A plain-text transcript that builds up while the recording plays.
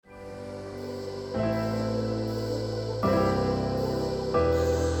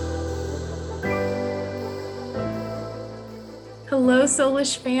Hello,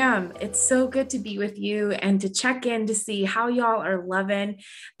 Soulish fam. It's so good to be with you and to check in to see how y'all are loving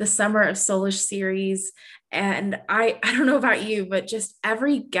the Summer of Soulish series. And I don't know about you, but just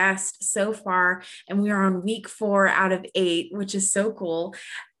every guest so far, and we are on week 4 out of 8, which is so cool.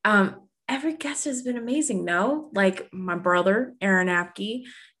 Every guest has been amazing, no? Like my brother, Aaron Apke,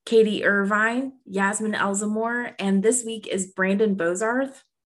 Katie Irvine, Yasmin Elzamore, and this week is Brandon Bozarth.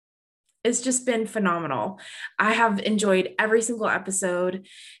 It's just been phenomenal. I have enjoyed every single episode,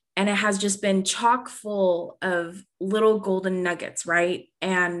 and it has just been chock full of little golden nuggets, right?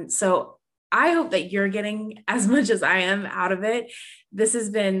 And so I hope that you're getting as much as I am out of it. This has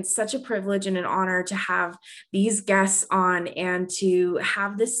been such a privilege and an honor to have these guests on and to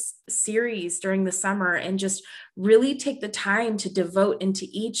have this series during the summer and just really take the time to devote into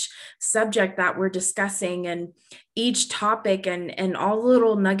each subject that we're discussing and each topic and all the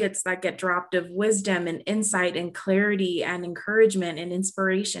little nuggets that get dropped of wisdom and insight and clarity and encouragement and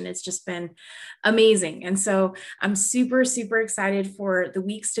inspiration. It's just been amazing. And so I'm super, super excited for the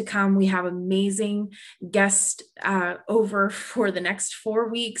weeks to come. We have amazing guests over for the next 4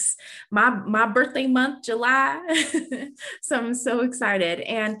 weeks. My birthday month, July. So I'm so excited.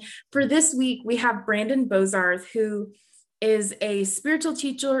 And for this week, we have Brandon Bozarth, who is a spiritual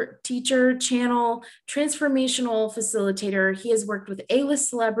teacher, channel, transformational facilitator. He has worked with A-list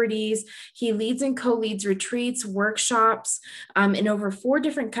celebrities. He leads and co-leads retreats, workshops in over 4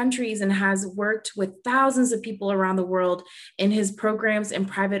 different countries and has worked with thousands of people around the world in his programs and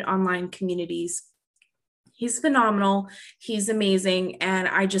private online communities. He's phenomenal. He's amazing. And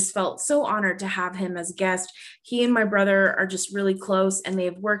I just felt so honored to have him as a guest. He and my brother are just really close, and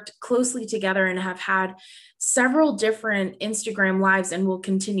they've worked closely together and have had several different Instagram lives and will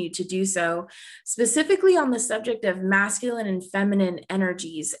continue to do so, specifically on the subject of masculine and feminine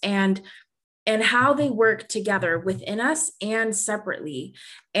energies and how they work together within us and separately.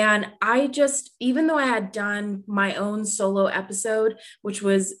 And I just, even though I had done my own solo episode, which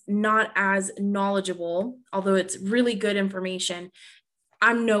was not as knowledgeable, although it's really good information,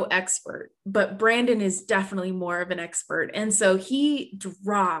 I'm no expert, but Brandon is definitely more of an expert. And so he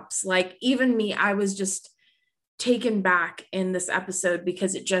drops, like, even me, I was just taken back in this episode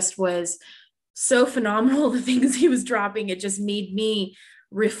because it just was so phenomenal. The things he was dropping, it just made me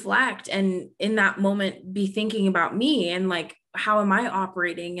reflect and in that moment be thinking about me and like, how am I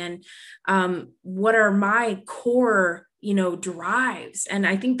operating, and what are my core drives. And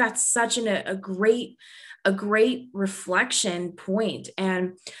I think that's such a great reflection point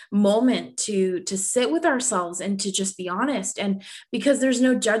and moment to sit with ourselves and to just be honest, and because there's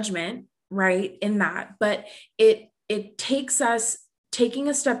no judgment right in that, but it takes us taking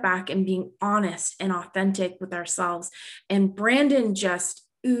a step back and being honest and authentic with ourselves. And Brandon just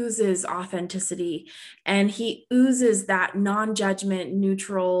oozes authenticity, and he oozes that non-judgment,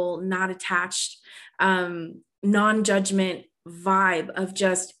 neutral, not attached, non-judgment vibe of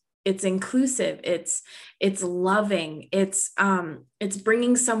just, it's inclusive, it's loving, it's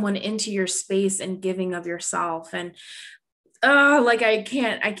bringing someone into your space and giving of yourself. And like I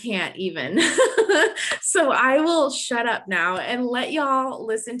can't even. So I will shut up now and let y'all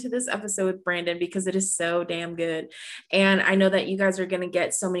listen to this episode with Brandon because it is so damn good. And I know that you guys are going to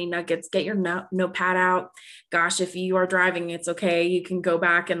get so many nuggets. Get your notepad out. Gosh, if you are driving, it's okay. You can go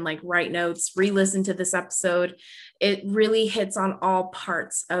back and like write notes, re-listen to this episode. It really hits on all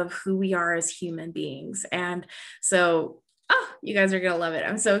parts of who we are as human beings. And so you guys are going to love it.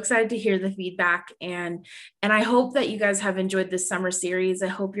 I'm so excited to hear the feedback, and I hope that you guys have enjoyed this summer series. I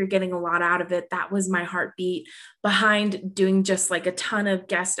hope you're getting a lot out of it. That was my heartbeat behind doing just like a ton of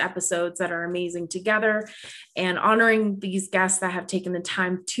guest episodes that are amazing together, and honoring these guests that have taken the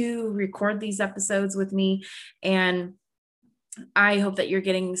time to record these episodes with me. And I hope that you're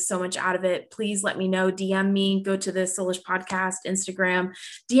getting so much out of it. Please let me know. DM me, go to the Soulish Podcast Instagram,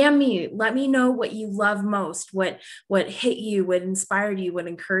 DM me, let me know what you love most, what hit you, what inspired you, what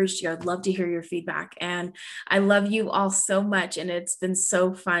encouraged you. I'd love to hear your feedback. And I love you all so much. And it's been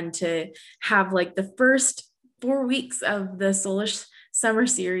so fun to have like the first 4 weeks of the Soulish summer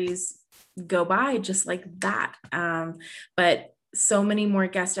series go by just like that. But so many more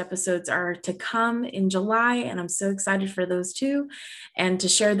guest episodes are to come in July, and I'm so excited for those too, and to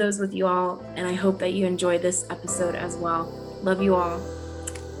share those with you all. And I hope that you enjoy this episode as well. Love you all.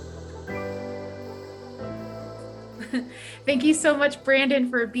 Thank you so much, Brandon,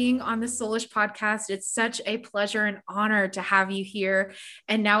 for being on the Soulish podcast. It's such a pleasure and honor to have you here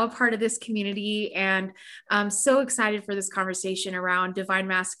and now a part of this community. And I'm so excited for this conversation around divine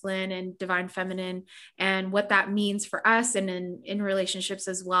masculine and divine feminine and what that means for us and in relationships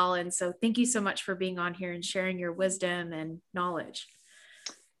as well. And so thank you so much for being on here and sharing your wisdom and knowledge.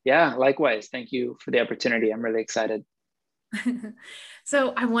 Yeah, likewise. Thank you for the opportunity. I'm really excited.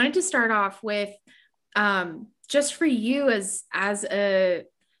 So I wanted to start off with just for you as a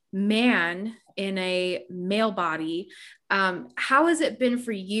man in a male body, how has it been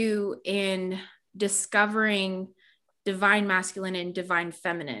for you in discovering divine masculine and divine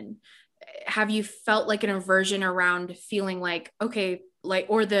feminine? Have you felt like an aversion around feeling like, okay, like,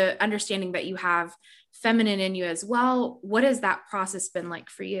 or the understanding that you have feminine in you as well? What has that process been like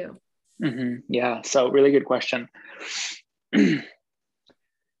for you? Yeah, so really good question.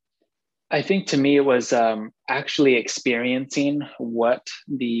 I think to me, it was actually experiencing what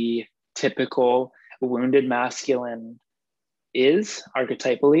the typical wounded masculine is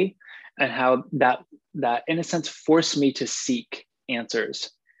archetypally, and how that in a sense forced me to seek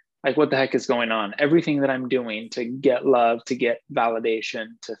answers. Like, what the heck is going on? Everything that I'm doing to get love, to get validation,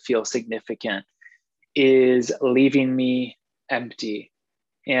 to feel significant is leaving me empty.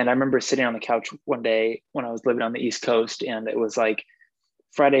 And I remember sitting on the couch one day when I was living on the East Coast, and it was like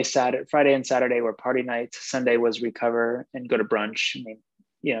Friday and Saturday were party nights. Sunday was recover and go to brunch. I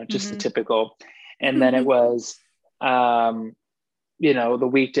mean, just the typical. And then it was, the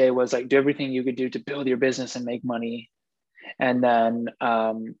weekday was like, do everything you could do to build your business and make money. And then,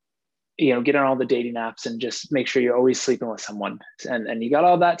 get on all the dating apps and just make sure you're always sleeping with someone. And you got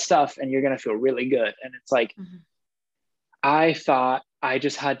all that stuff and you're going to feel really good. And it's like, I thought I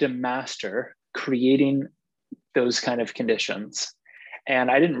just had to master creating those kind of conditions.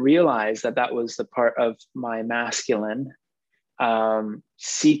 And I didn't realize that that was the part of my masculine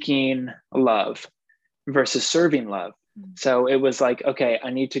seeking love versus serving love. So it was like, okay,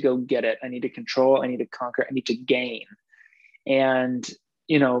 I need to go get it. I need to control. I need to conquer. I need to gain. And,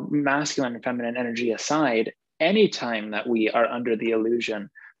 masculine and feminine energy aside, anytime that we are under the illusion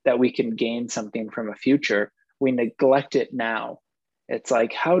that we can gain something from a future, we neglect it now. It's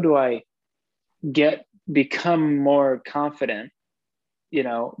like, how do I become more confident,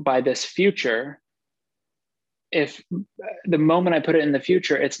 by this future, if the moment I put it in the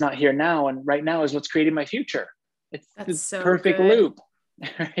future, it's not here now, and right now is what's creating my future. It's so perfect good. Loop,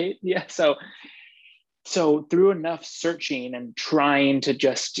 right? Yeah. So through enough searching and trying to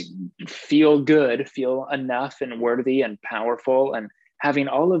just feel good, feel enough and worthy and powerful, and having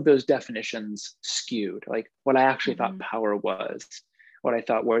all of those definitions skewed, like what I actually thought power was, what I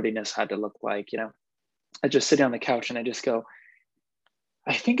thought worthiness had to look like, I just sit on the couch and I just go,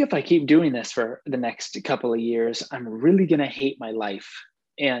 I think if I keep doing this for the next couple of years, I'm really going to hate my life.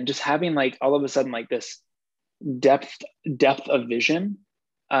 And just having like all of a sudden like this depth of vision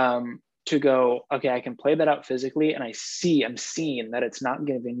to go, okay, I can play that out physically. And I'm seeing that it's not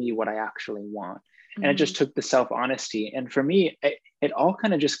giving me what I actually want. And it just took the self-honesty. And for me, it all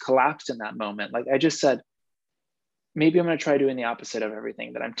kind of just collapsed in that moment. Like I just said, maybe I'm going to try doing the opposite of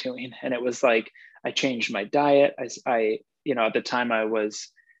everything that I'm doing. And it was like, I changed my diet. I at the time I was,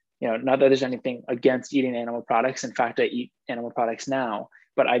 not that there's anything against eating animal products. In fact, I eat animal products now,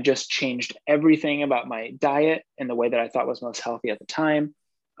 but I just changed everything about my diet in the way that I thought was most healthy at the time.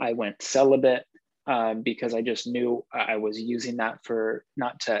 I went celibate because I just knew I was using that for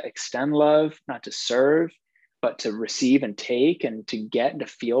not to extend love, not to serve, but to receive and take and to get and to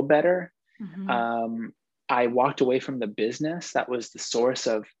feel better. I walked away from the business that was the source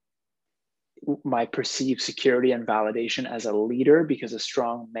of my perceived security and validation as a leader, because a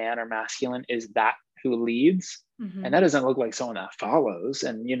strong man or masculine is that who leads. And that doesn't look like someone that follows.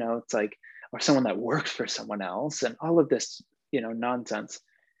 And, it's like, or someone that works for someone else and all of this, nonsense.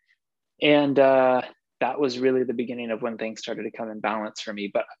 And that was really the beginning of when things started to come in balance for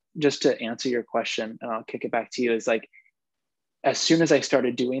me. But just to answer your question, and I'll kick it back to you, is like, as soon as I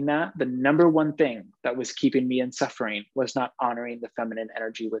started doing that, the number one thing that was keeping me in suffering was not honoring the feminine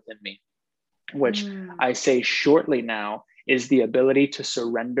energy within me, which I say shortly now is the ability to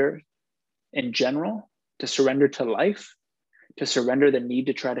surrender in general, to surrender to life, to surrender the need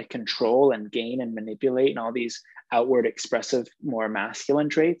to try to control and gain and manipulate and all these outward expressive, more masculine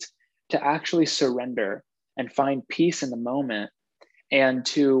traits, to actually surrender and find peace in the moment, and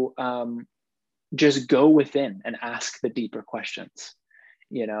to just go within and ask the deeper questions,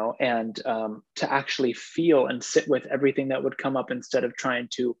 and to actually feel and sit with everything that would come up instead of trying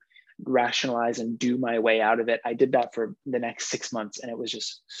to rationalize and do my way out of it. I did that for the next 6 months and it was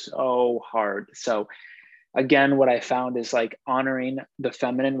just so hard. So again, what I found is like honoring the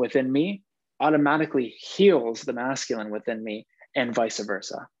feminine within me automatically heals the masculine within me, and vice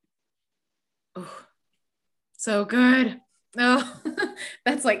versa. Oh, so good. Oh,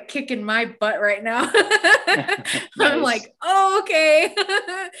 that's like kicking my butt right now. I'm Nice. like, oh, okay.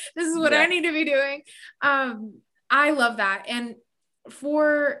 This is what I Yeah. need to be doing. I love that. And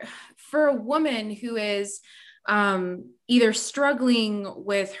for a woman who is either struggling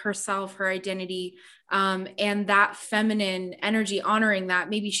with herself, her identity, and that feminine energy, honoring that,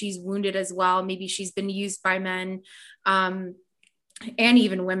 maybe she's wounded as well, maybe she's been used by men, um, and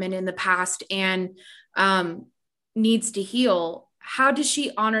even women in the past, and um, needs to heal. How does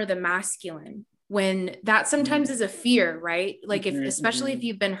she honor the masculine when that sometimes is a fear, right? Like, if, Mm-hmm, especially if mm-hmm,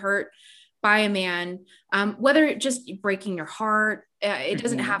 you've been hurt by a man, whether it just breaking your heart, it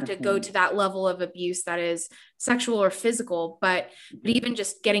doesn't mm-hmm, have to go mm-hmm. to that level of abuse that is sexual or physical, but even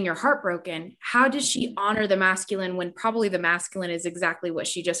just getting your heart broken. How does she honor the masculine when probably the masculine is exactly what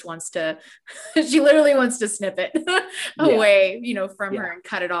she just wants to, she literally wants to snip it Yeah, away, from her yeah, and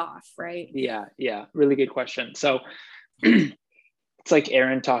cut it off, right? yeah, yeah. Really good question. So it's like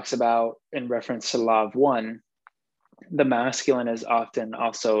Aaron talks about in reference to law of one. The masculine is often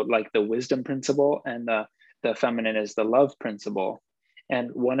also like the wisdom principle, and the feminine is the love principle.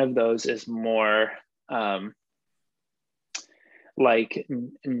 And one of those is more like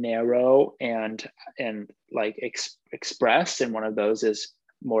narrow and like expressed, and one of those is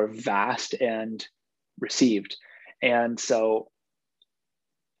more vast and received. And so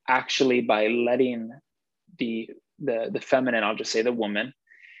actually by letting the the feminine, I'll just say the woman,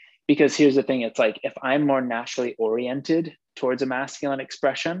 because here's the thing, it's like if I'm more naturally oriented towards a masculine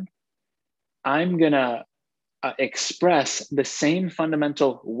expression, I'm gonna express the same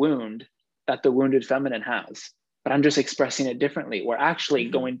fundamental wound that the wounded feminine has, but I'm just expressing it differently. We're actually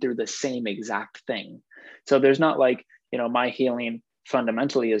Mm-hmm. going through the same exact thing. So there's not like, my healing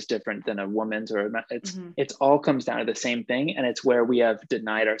fundamentally is different than a woman's, or Mm-hmm. it's all comes down to the same thing. And it's where we have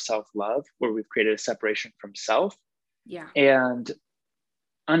denied our self-love, where we've created a separation from self. Yeah. And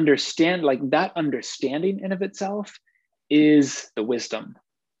understand, like that understanding in of itself is the wisdom,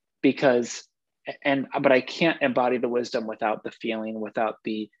 because but I can't embody the wisdom without the feeling, without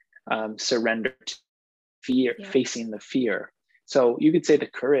the surrender to fear, Yeah. facing the fear. So you could say the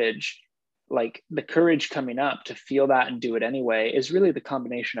courage, like the courage coming up to feel that and do it anyway, is really the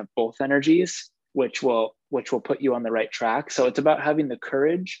combination of both energies, which will put you on the right track. So it's about having the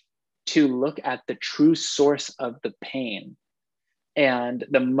courage to look at the true source of the pain. And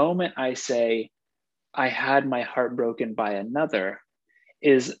the moment I say, I had my heart broken by another,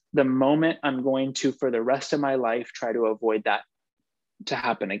 is the moment I'm going to, for the rest of my life, try to avoid that to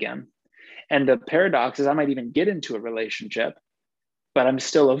happen again. And the paradox is I might even get into a relationship, but I'm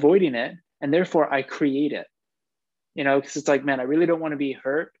still avoiding it. And therefore I create it, because it's like, man, I really don't want to be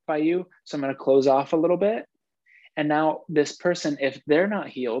hurt by you. So I'm going to close off a little bit. And now this person, if they're not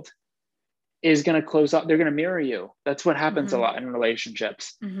healed, is going to close up. They're going to mirror you. That's what happens a Mm-hmm. lot in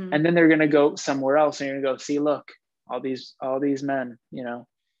relationships. Mm-hmm. And then they're going to go somewhere else, and you're going to go, see, look, all these men,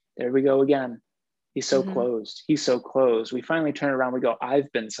 there we go again. He's so Mm-hmm. closed. He's so closed. We finally turn around. We go,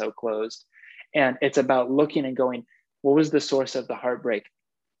 I've been so closed. And it's about looking and going, what was the source of the heartbreak?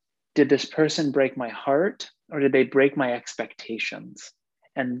 Did this person break my heart, or did they break my expectations?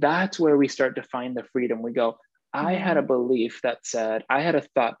 And that's where we start to find the freedom. We go, I had a Mm-hmm. belief that said, I had a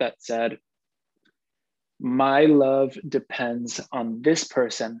thought that said, my love depends on this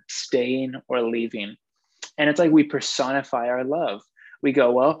person staying or leaving. And it's like we personify our love. We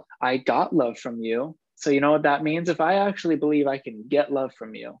go, well, I got love from you. So you know what that means? If I actually believe I can get love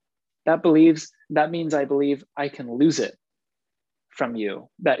from you, that means I believe I can lose it from you.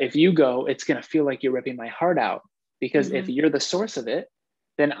 That if you go, it's going to feel like you're ripping my heart out. Because if Mm-hmm. you're the source of it,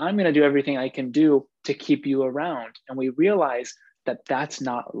 then I'm going to do everything I can do to keep you around. And we realize that that's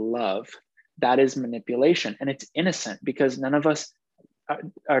not love. That is manipulation. And it's innocent, because none of us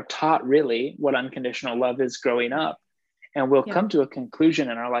are taught really what unconditional love is growing up. And we'll Yeah. come to a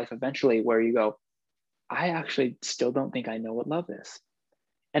conclusion in our life eventually where you go, I actually still don't think I know what love is.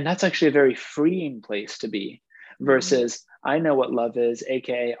 And that's actually a very freeing place to be, Mm-hmm. versus I know what love is,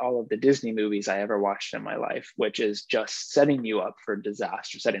 AKA all of the Disney movies I ever watched in my life, which is just setting you up for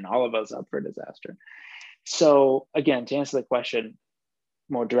disaster, setting all of us up for disaster. So again, to answer the question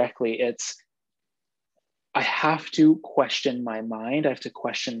more directly, it's, I have to question my mind. I have to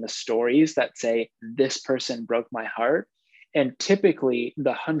question the stories that say this person broke my heart. And typically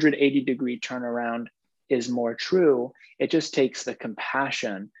the 180-degree turnaround is more true. It just takes the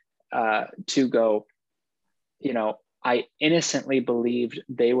compassion to go, I innocently believed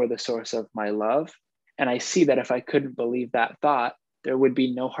they were the source of my love. And I see that if I couldn't believe that thought, there would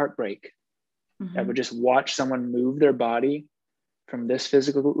be no heartbreak. I would just watch someone move their body from this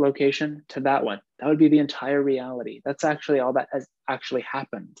physical location to that one. That would be the entire reality. That's actually all that has actually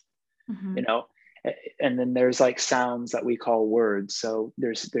happened, you know? And then there's like sounds that we call words. So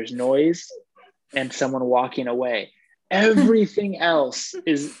there's noise and someone walking away. Everything else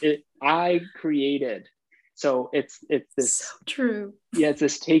I created. So it's this so true. Yeah, it's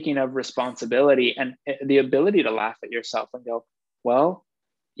this taking of responsibility and the ability to laugh at yourself and go, well,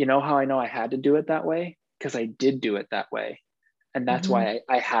 you know how I know I had to do it that way? Because I did do it that way. And that's why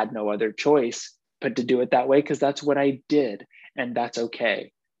I had no other choice but to do it that way, because that's what I did. And that's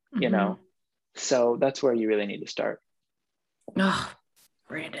okay, you know? So that's where you really need to start. Oh,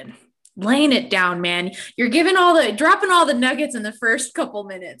 Brandon, laying it down, man. You're dropping all the nuggets in the first couple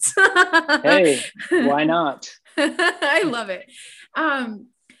minutes. Hey, why not? I love it.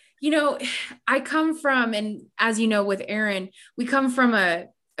 You know, I come from, and as you know, with Aaron, we come from a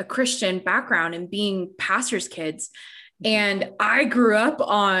Christian background and being pastors' kids. And I grew up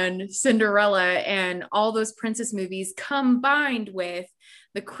on Cinderella and all those princess movies combined with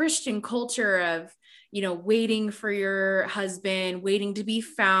the Christian culture of, you know, waiting for your husband, waiting to be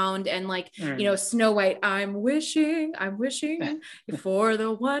found. And like, you know, Snow White, I'm wishing for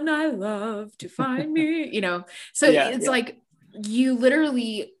the one I love to find me, you know? So it's like, you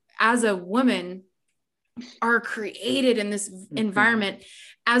literally, as a woman, are created in this environment,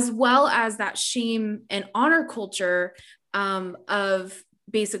 as well as that shame and honor culture of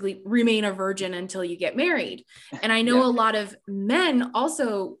basically remain a virgin until you get married. And I know a lot of men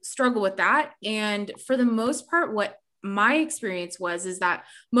also struggle with that. And for the most part, what my experience is that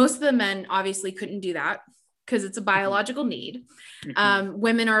most of the men obviously couldn't do that because it's a biological need.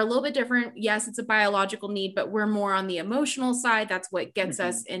 Women are a little bit different. Yes, it's a biological need, but we're more on the emotional side. That's what gets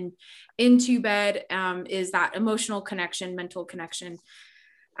us into bed, is that emotional connection, mental connection,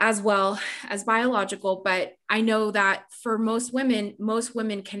 as well as biological. But I know that for most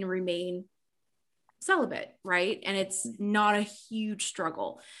women can remain celibate, right? And it's not a huge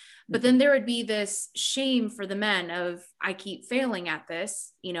struggle. But then there would be this shame for the men of, I keep failing at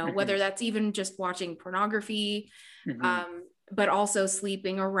this, you know, whether that's even just watching pornography, but also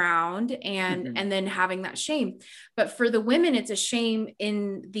sleeping around and then having that shame. But for the women, it's a shame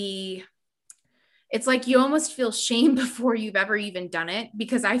it's like you almost feel shame before you've ever even done it,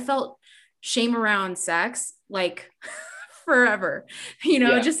 because I felt shame around sex like forever, you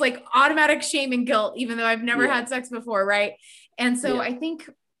know, just like automatic shame and guilt, even though I've never had sex before. Right. And so I think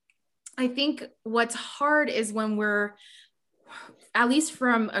what's hard is when we're, at least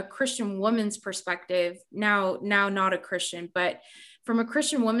from a Christian woman's perspective, now not a Christian, but from a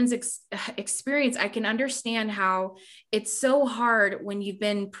Christian woman's experience, I can understand how it's so hard when you've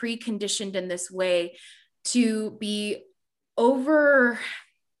been preconditioned in this way to be over,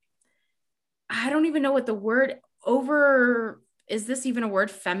 I don't even know what the word is this even a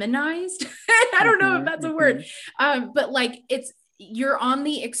word? Feminized? I don't know if that's a word. But like you're on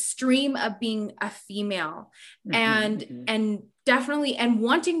the extreme of being a female and definitely, and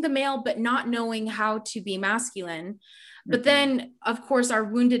wanting the male, but not knowing how to be masculine. But then of course our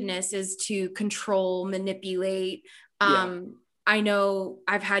woundedness is to control, manipulate. I know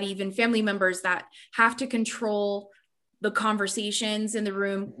I've had even family members that have to control the conversations in the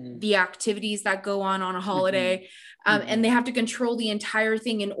room, the activities that go on a holiday, and they have to control the entire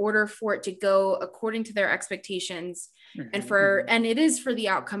thing in order for it to go according to their expectations. And it is for the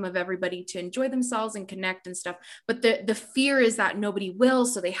outcome of everybody to enjoy themselves and connect and stuff. But the fear is that nobody will,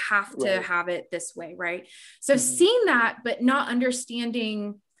 so they have to have it this way. Right. So seeing that, but not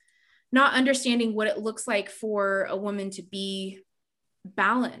understanding what it looks like for a woman to be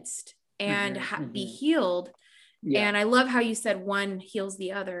balanced and be healed. And I love how you said one heals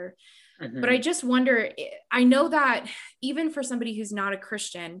the other. But I just wonder, I know that even for somebody who's not a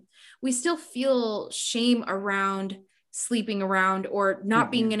Christian, we still feel shame around sleeping around or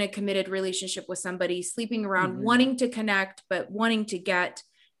not being in a committed relationship with somebody, sleeping around, wanting to connect, but wanting to get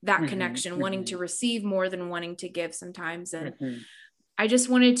that connection, wanting to receive more than wanting to give sometimes. And I just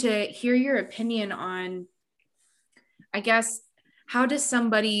wanted to hear your opinion on, I guess, how does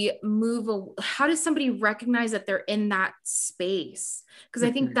somebody recognize that they're in that space? Because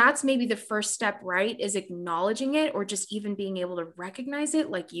I think that's maybe the first step, right? Is acknowledging it, or just even being able to recognize it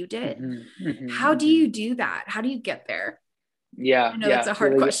like you did. How do you do that? How do you get there? I know that's a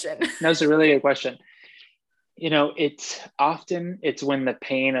hard question. No, it's a really good question. You know, it's when the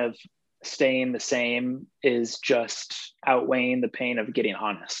pain of staying the same is just outweighing the pain of getting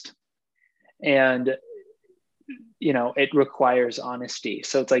honest. And you know, it requires honesty.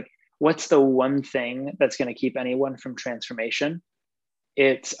 So it's like what's the one thing that's going to keep anyone from transformation?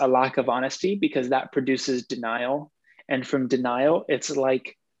 It's a lack of honesty, because that produces denial. And from denial, it's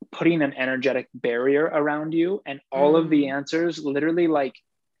like putting an energetic barrier around you, and all of the answers literally like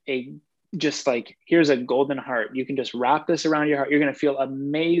a just like, here's a golden heart. You can just wrap this around your heart. You're going to feel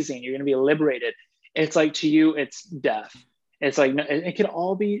amazing. You're going to be liberated. It's like, to you, it's death. It's like, it could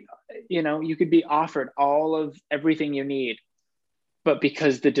all be, you could be offered all of everything you need. But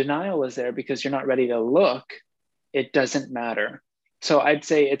because the denial is there, because you're not ready to look, it doesn't matter. So I'd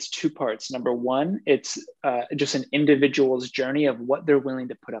say it's two parts. Number one, it's just an individual's journey of what they're willing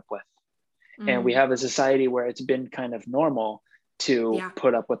to put up with. And we have a society where it's been kind of normal to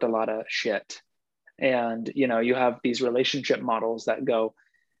put up with a lot of shit. And, you have these relationship models that go,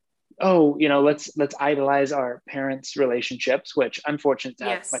 oh, let's idolize our parents' relationships, which I'm fortunate to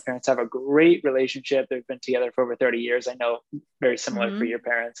have. My parents have a great relationship. They've been together for over 30 years. I know, very similar for your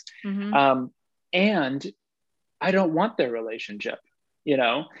parents. And I don't want their relationship.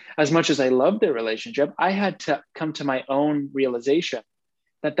 As much as I love their relationship, I had to come to my own realization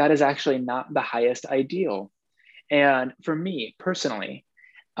that that is actually not the highest ideal. And for me personally,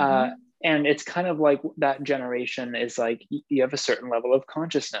 and it's kind of like that generation is like, you have a certain level of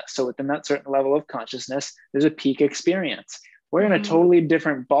consciousness. So within that certain level of consciousness, there's a peak experience. We're in a totally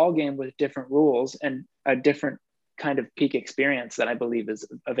different ball game with different rules and a different kind of peak experience that I believe is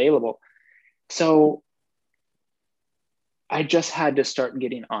available. So I just had to start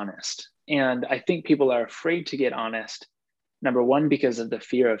getting honest. And I think people are afraid to get honest. Number one, because of the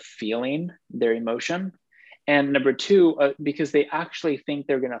fear of feeling their emotion. And number two, because they actually think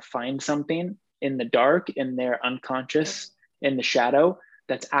they're going to find something in the dark, in their unconscious, in the shadow,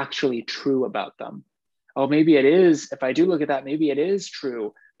 that's actually true about them. Oh, maybe it is. If I do look at that, maybe it is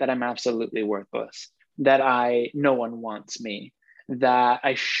true that I'm absolutely worthless, that no one wants me, that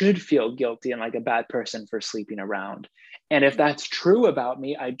I should feel guilty and like a bad person for sleeping around. And if that's true about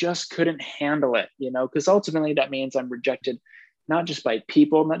me, I just couldn't handle it, because ultimately that means I'm rejected, not just by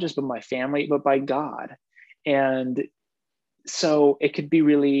people, not just by my family, but by God. And so it could be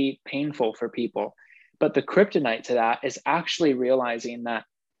really painful for people. But the kryptonite to that is actually realizing that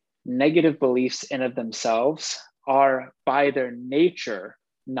negative beliefs in of themselves are by their nature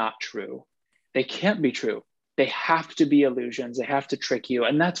not true. They can't be true. They have to be illusions. They have to trick you.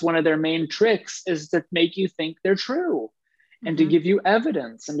 And that's one of their main tricks, is to make you think they're true and to give you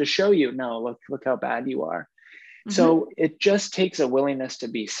evidence and to show you, no, look how bad you are. So it just takes a willingness to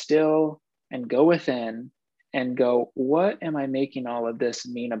be still and go within and go, what am I making all of this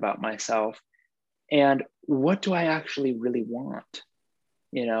mean about myself? And what do I actually really want?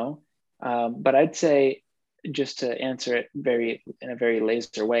 But I'd say, just to answer it in a very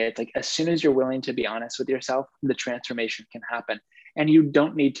laser way, it's like, as soon as you're willing to be honest with yourself, the transformation can happen. And you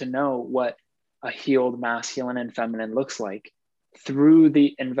don't need to know what a healed masculine and feminine looks like. Through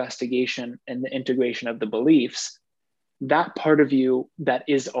the investigation and the integration of the beliefs, that part of you that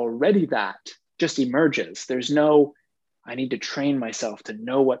is already that just emerges. There's no, I need to train myself to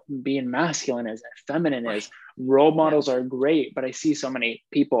know what being masculine is and feminine is. Role models are great, but I see so many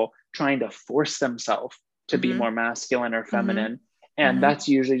people trying to force themselves to be more masculine or feminine. And that's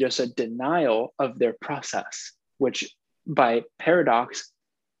usually just a denial of their process, which by paradox,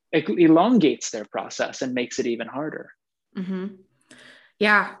 it elongates their process and makes it even harder.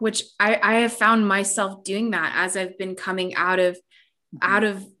 Yeah, which I have found myself doing that as I've been coming out of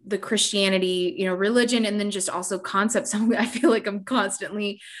the Christianity, religion, and then just also concepts. I feel like I'm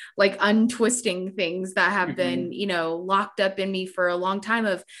constantly like untwisting things that have been, locked up in me for a long time,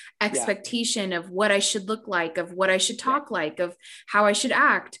 of expectation of what I should look like, of what I should talk like, of how I should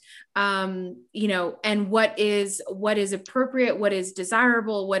act, and what is appropriate, what is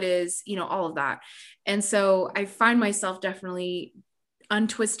desirable, what is, all of that. And so I find myself definitely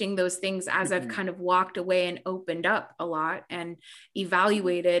untwisting those things as I've kind of walked away and opened up a lot and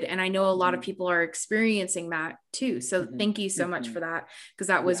evaluated. And I know a lot of people are experiencing that too. So thank you so much for that, because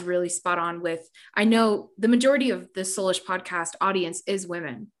that was really spot on with, I know the majority of the Soulish podcast audience is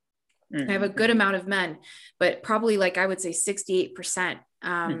women. I have a good amount of men, but probably like I would say 68%,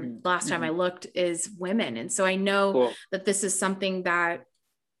 last time I looked, is women. And so I know that this is something that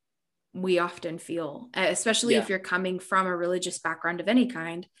we often feel, especially if you're coming from a religious background of any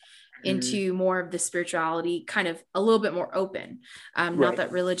kind into more of the spirituality, kind of a little bit more open. Not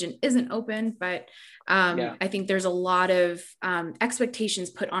that religion isn't open, but I think there's a lot of expectations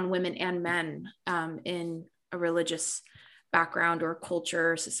put on women and men in a religious background or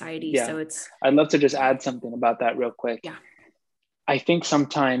culture or society. So I'd love to just add something about that real quick. I think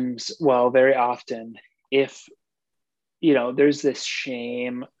sometimes, well, very often, if there's this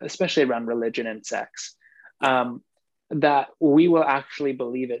shame, especially around religion and sex, Yeah. that we will actually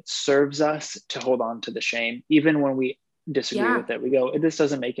believe it serves us to hold on to the shame, even when we disagree Yeah. with it. We go, this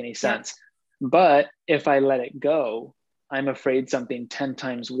doesn't make any Yep. sense. But if I let it go, I'm afraid something 10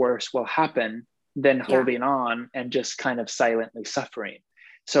 times worse will happen than Yeah. holding on and just kind of silently suffering.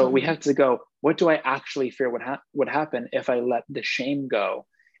 So we Mm-hmm. have to go, what do I actually fear would happen if I let the shame go?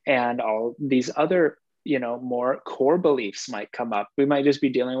 And all these other, more core beliefs might come up. We might just be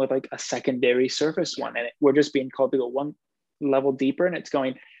dealing with like a secondary surface Yeah. one, and we're just being called to go one level deeper. And it's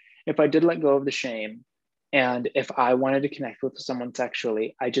going, if I did let go of the shame, and if I wanted to connect with someone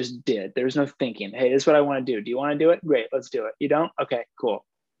sexually, I just did. There's no thinking, hey, this is what I want to do. Do you want to do it? Great, let's do it. You don't? Okay, cool.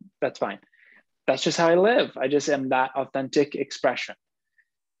 That's fine. That's just how I live. I just am that authentic expression.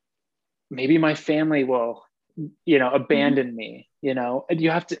 Maybe my family will, Mm-hmm. abandon me, and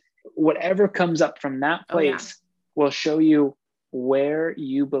you have to, whatever comes up from that Oh yeah. place will show you where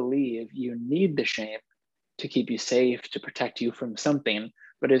you believe you need the shame to keep you safe, to protect you from something.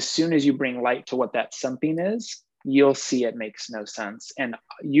 But as soon as you bring light to what that something is, you'll see it makes no sense. And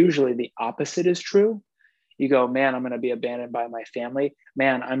usually the opposite is true. You go, man, I'm going to be abandoned by my family.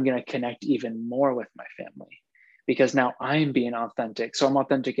 Man, I'm going to connect even more with my family because now I'm being authentic. So I'm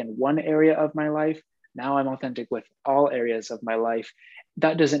authentic in one area of my life. Now I'm authentic with all areas of my life.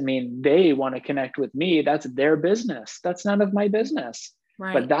 That doesn't mean they want to connect with me. That's their business. That's none of my business.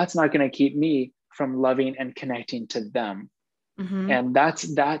 But Right. that's not going to keep me from loving and connecting to them. Mm-hmm. And that's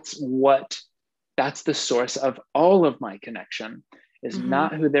the source of all of my connection, is Mm-hmm.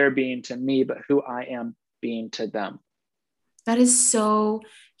 not who they're being to me, but who I am being to them. That is so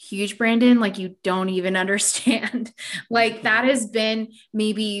huge, Brandon. Like, you don't even understand. Like, that has been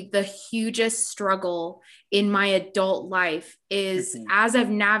maybe the hugest struggle in my adult life, is Mm-hmm. as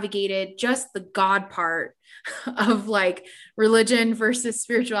I've navigated just the God part of like religion versus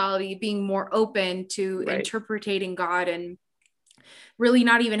spirituality, being more open to Right. interpreting God and really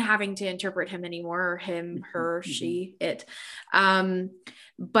not even having to interpret him anymore, or him, her, Mm-hmm. she, it. Um,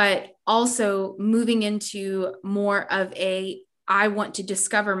 but also moving into more of a, I want to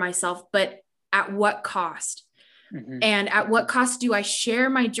discover myself, but at what cost? Mm-hmm. And at Mm-hmm. what cost do I share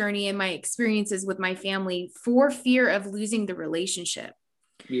my journey and my experiences with my family for fear of losing the relationship?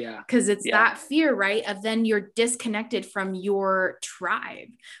 Yeah. Because it's Yeah. that fear, right? Of then you're disconnected from your tribe,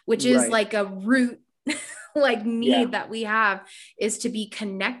 which is Right. like a root like Yeah. need that we have, is to be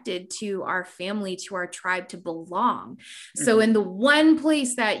connected to our family, to our tribe, to belong. So Mm-hmm. in the one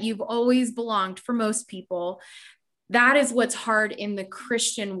place that you've always belonged, for most people, that is what's hard in the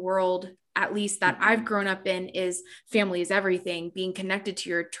Christian world, at least that Mm-hmm. I've grown up in, is family is everything, being connected to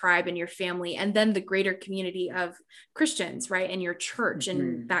your tribe and your family, and then the greater community of Christians, right? And your church and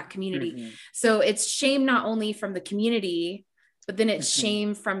Mm-hmm. that community. Mm-hmm. So it's shame not only from the community, but then it's Mm-hmm.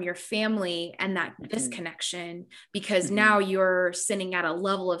 shame from your family and that Mm-hmm. disconnection, because Mm-hmm. now you're sinning at a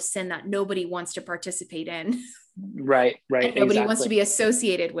level of sin that nobody wants to participate in Right. Right. and nobody wants to Exactly. be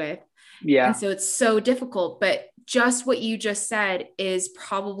associated with. And Yeah. so it's so difficult. But just what you just said is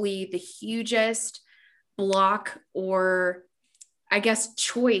probably the hugest block, or I guess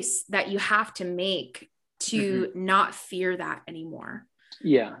choice, that you have to make Mm-hmm. to not fear that anymore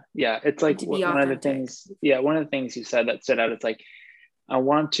Yeah. Yeah. It's and like to be one of the authentic. things, yeah, one of the things you said that stood out. It's like, I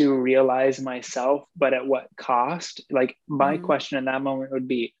want to realize myself, but at what cost? Like, my Mm-hmm. question in that moment would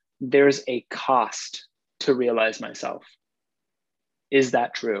be, there's a cost to realize myself. Is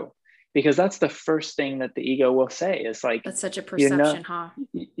that true? Because that's the first thing that the ego will say, is like, That's such a you know, perception, huh?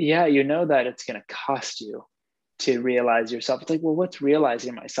 yeah, you know that it's going to cost you to realize yourself. It's like, well, what's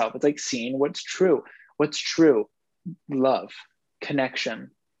realizing myself? It's like seeing what's true. What's true? Love,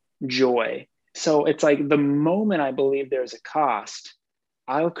 connection, joy. So it's like, the moment I believe there's a cost,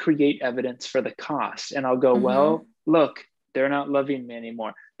 I'll create evidence for the cost, and I'll go, Mm-hmm. well, look, they're not loving me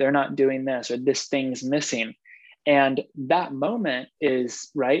anymore. They're not doing this, or this thing's missing. And that moment is,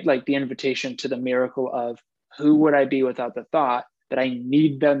 right, like the invitation to the miracle of, who would I be without the thought that I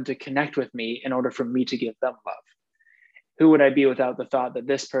need them to connect with me in order for me to give them love? Who would I be without the thought that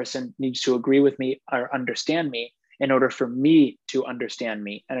this person needs to agree with me or understand me in order for me to understand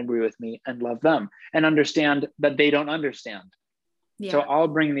me and agree with me and love them and understand that they don't understand? So Yeah. I'll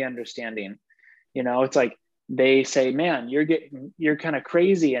bring the understanding. It's like, they say, man, you're kind of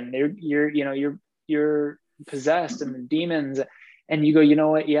crazy, and you're possessed and demons. And you go, you know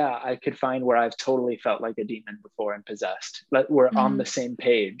what? Yeah, I could find where I've totally felt like a demon before and possessed. We're on the same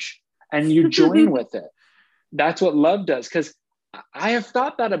page, and you join Mm-hmm. with it. That's what love does. Because I have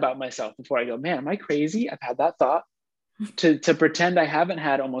thought that about myself before. I go, man, am I crazy? I've had that thought. To pretend I haven't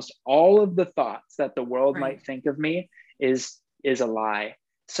had almost all of the thoughts that the world Right. might think of me is a lie.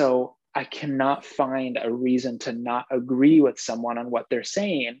 So I cannot find a reason to not agree with someone on what they're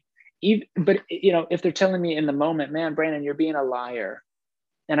saying. But if they're telling me in the moment, man, Brandon, you're being a liar,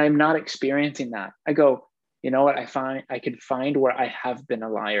 and I'm not experiencing that, I go, you know what? I could find where I have been a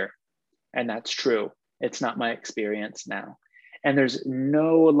liar, and that's true. It's not my experience now. And there's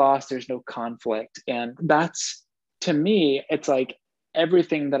no loss, there's no conflict. And that's, to me, it's like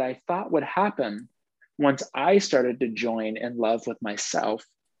everything that I thought would happen once I started to join in love with myself,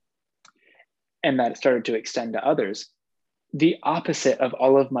 and that started to extend to others. The opposite of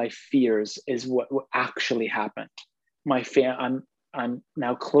all of my fears is what actually happened. I'm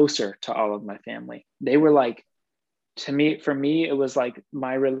now closer to all of my family. They were like, for me, it was like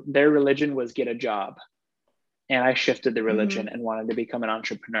their religion was get a job. And I shifted the religion and wanted to become an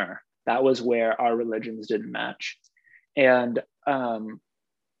entrepreneur. That was where our religions didn't match. And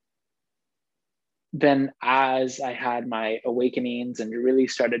then as I had my awakenings and really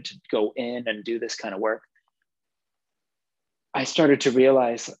started to go in and do this kind of work, I started to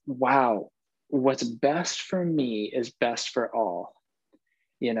realize, wow, what's best for me is best for all.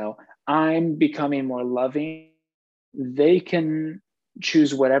 I'm becoming more loving. They can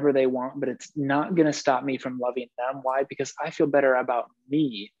choose whatever they want, but it's not going to stop me from loving them. Why? Because I feel better about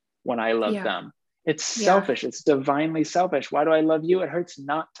me when I love them. It's selfish. It's divinely selfish. Why do I love you? It hurts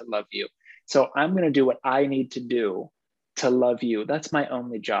not to love you. So I'm going to do what I need to do to love you. That's my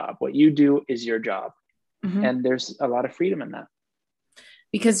only job. What you do is your job. And there's a lot of freedom in that.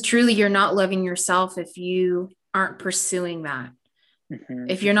 Because truly, you're not loving yourself if you aren't pursuing that.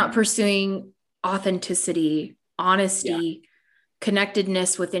 If you're not pursuing authenticity, honesty,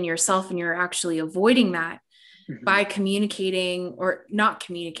 connectedness within yourself, and you're actually avoiding that by communicating or not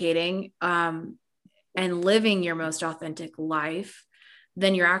communicating, and living your most authentic life,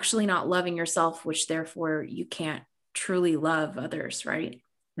 then you're actually not loving yourself, which therefore you can't truly love others, right?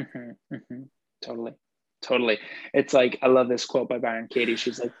 Totally. It's like, I love this quote by Byron Katie.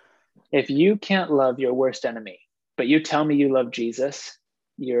 She's like, if you can't love your worst enemy, but you tell me you love Jesus,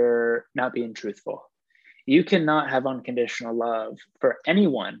 you're not being truthful. You cannot have unconditional love for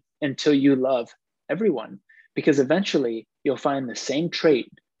anyone until you love everyone, because eventually you'll find the same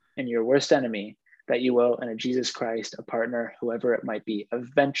trait in your worst enemy that you will in a Jesus Christ, a partner, whoever it might be.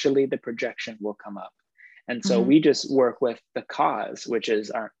 Eventually the projection will come up. And so we just work with the cause, which is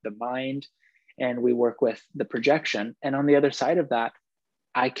the mind, and we work with the projection. And on the other side of that,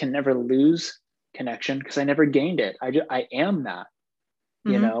 I can never lose connection because I never gained it. I am that,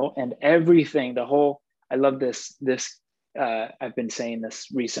 and everything, I love this, I've been saying this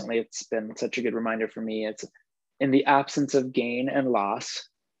recently. It's been such a good reminder for me. It's, in the absence of gain and loss,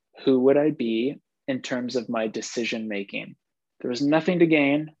 who would I be in terms of my decision-making? There was nothing to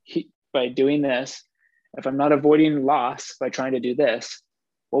gain by doing this. If I'm not avoiding loss by trying to do this,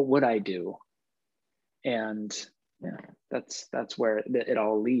 what would I do? And that's where it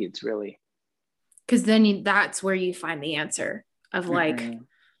all leads, really. Because then that's where you find the answer of like,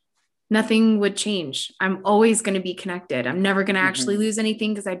 nothing would change. I'm always going to be connected. I'm never going to actually lose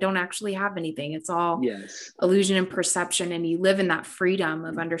anything because I don't actually have anything. It's all illusion and perception. And you live in that freedom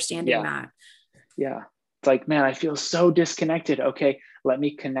of understanding that. Yeah. It's like, man, I feel so disconnected. Okay, let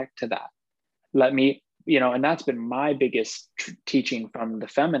me connect to that. Let me, and that's been my biggest teaching from the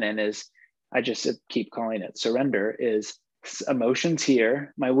feminine is, I just keep calling it surrender, is emotions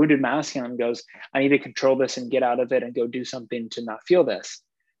here. My wounded masculine goes, I need to control this and get out of it and go do something to not feel this.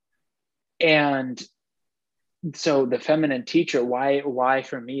 And so the feminine teacher, why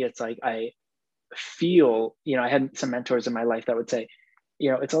for me, it's like, I feel, I had some mentors in my life that would say,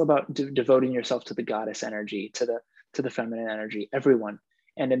 it's all about devoting yourself to the goddess energy, to the feminine energy, everyone.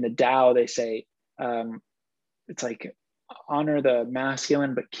 And in the Tao, they say, it's like, honor the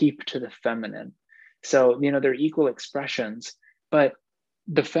masculine, but keep to the feminine. So, they're equal expressions, but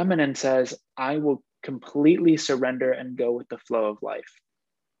the feminine says, I will completely surrender and go with the flow of life.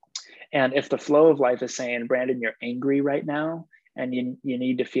 And if the flow of life is saying, Brandon, you're angry right now and you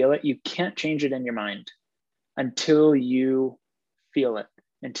need to feel it, you can't change it in your mind until you feel it,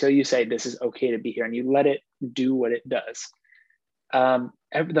 until you say, this is okay to be here, and you let it do what it does.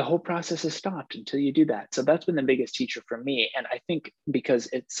 The whole process is stopped until you do that. So that's been the biggest teacher for me. And I think because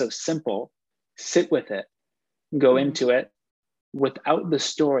it's so simple, sit with it, go into it without the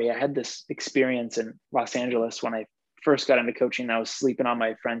story. I had this experience in Los Angeles when I first got into coaching. I was sleeping on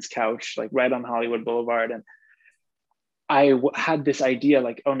my friend's couch, like right on Hollywood Boulevard. And I had this idea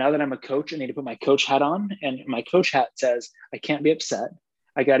like, oh, now that I'm a coach, I need to put my coach hat on. And my coach hat says, I can't be upset.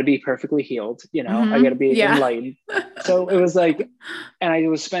 I got to be perfectly healed. I got to be enlightened. So it was like, and I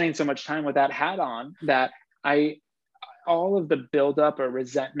was spending so much time with that hat on that all of the buildup or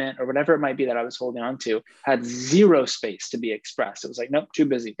resentment or whatever it might be that I was holding on to had zero space to be expressed. It was like, nope, too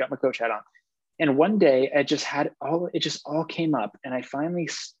busy, got my coach hat on. And one day it just all came up. And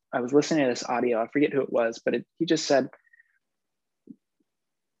I was listening to this audio, I forget who it was, but he just said,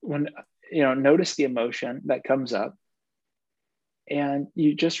 when, notice the emotion that comes up and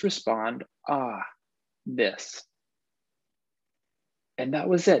you just respond, this. And that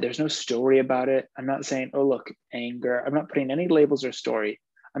was it. There's no story about it. I'm not saying, oh, look, anger. I'm not putting any labels or story.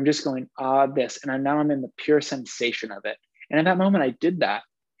 I'm just going, this. And now I'm in the pure sensation of it. And at that moment, I did that.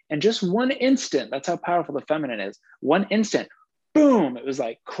 And just one instant, that's how powerful the feminine is. One instant, boom, it was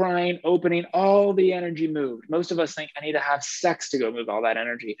like crying, opening, all the energy moved. Most of us think, I need to have sex to go move all that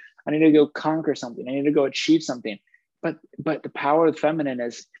energy. I need to go conquer something. I need to go achieve something. But the power of the feminine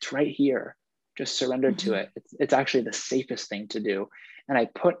is, it's right here. Just surrender to it. It's actually the safest thing to do. And I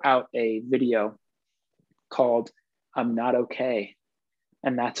put out a video called I'm Not Okay,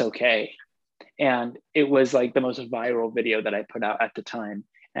 and That's Okay. And it was like the most viral video that I put out at the time.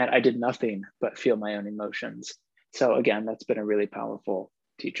 And I did nothing but feel my own emotions. So again, that's been a really powerful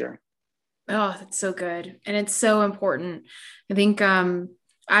teacher. Oh, that's so good. And it's so important. I think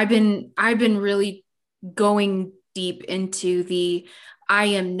I've been really going deep into the I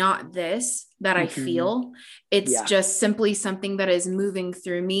am not this that I feel. It's just simply something that is moving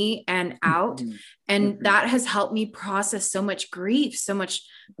through me and out. And that has helped me process so much grief, so much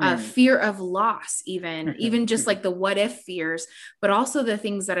fear of loss, even just like the what if fears, but also the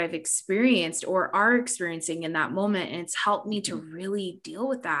things that I've experienced or are experiencing in that moment. And it's helped me to really deal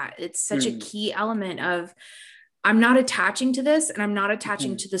with that. It's such a key element of I'm not attaching to this, and I'm not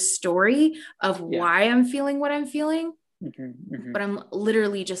attaching to the story of why I'm feeling what I'm feeling, but I'm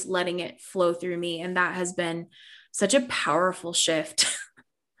literally just letting it flow through me. And that has been such a powerful shift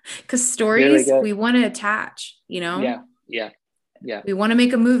because stories really we want to attach, Yeah. We want to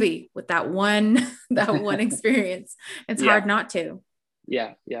make a movie with that one experience. It's hard not to.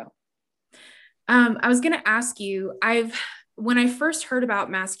 Yeah. I was going to ask you, when I first heard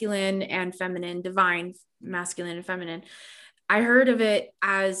about masculine and feminine, divine masculine and feminine, I heard of it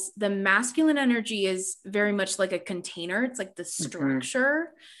as the masculine energy is very much like a container. It's like the structure.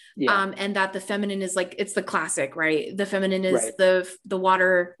 And that the feminine is like, it's the classic, right? The feminine is the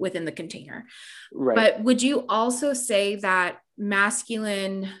water within the container. Right. But would you also say that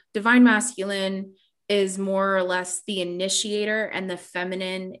divine masculine is more or less the initiator and the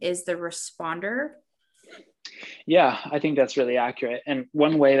feminine is the responder? Yeah, I think that's really accurate. And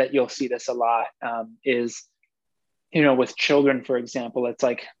one way that you'll see this a lot is, with children, for example, it's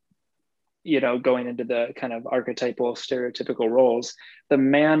like, going into the kind of archetypal, stereotypical roles, the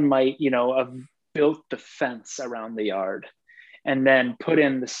man might, have built the fence around the yard and then put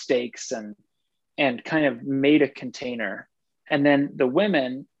in the stakes and kind of made a container. And then the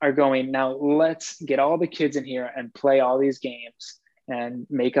women are going, now let's get all the kids in here and play all these games and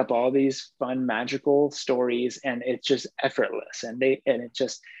make up all these fun, magical stories. And it's just effortless. And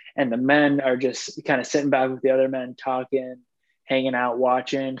the men are just kind of sitting back with the other men, talking, hanging out,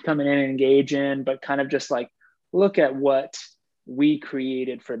 watching, coming in and engaging, but kind of just like, look at what we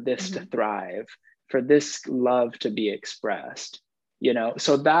created for this to thrive, for this love to be expressed,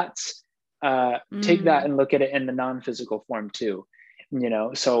 So that's, take that and look at it in the non-physical form too,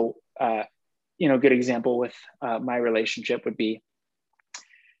 So, good example with my relationship would be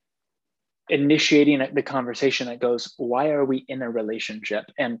initiating the conversation that goes, why are we in a relationship?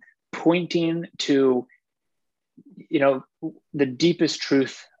 And pointing to, the deepest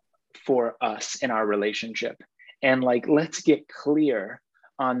truth for us in our relationship. And like, let's get clear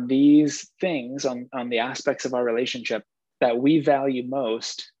on these things, on the aspects of our relationship that we value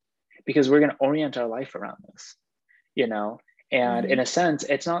most, because we're going to orient our life around this, and in a sense,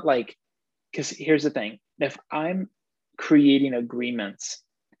 it's not like, because here's the thing, if I'm creating agreements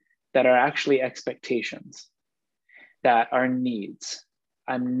that are actually expectations, that are needs,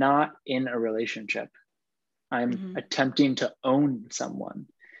 I'm not in a relationship. I'm attempting to own someone.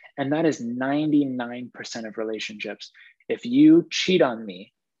 And that is 99% of relationships. If you cheat on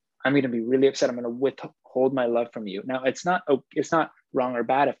me, I'm going to be really upset. I'm going to withhold my love from you. Now, it's not wrong or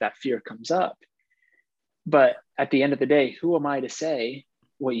bad if that fear comes up. But at the end of the day, who am I to say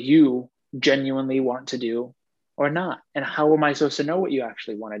what you genuinely want to do or not? And how am I supposed to know what you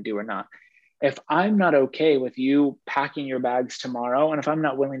actually want to do or not? If I'm not okay with you packing your bags tomorrow, and if I'm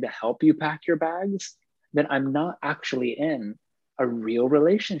not willing to help you pack your bags, then I'm not actually in a real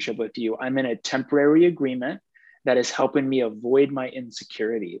relationship with you. I'm in a temporary agreement that is helping me avoid my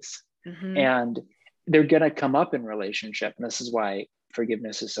insecurities. And they're going to come up in relationship. And this is why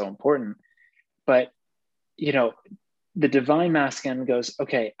forgiveness is so important. But, the divine masculine goes,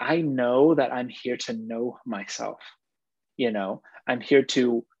 okay, I know that I'm here to know myself. I'm here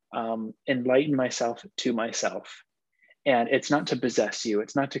to enlighten myself to myself. And it's not to possess you.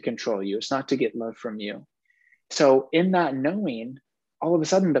 It's not to control you. It's not to get love from you. So in that knowing, all of a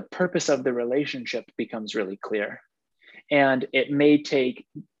sudden, the purpose of the relationship becomes really clear. And it may take,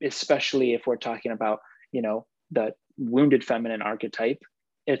 especially if we're talking about, the wounded feminine archetype,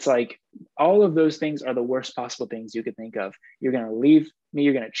 it's like all of those things are the worst possible things you could think of. You're going to leave me,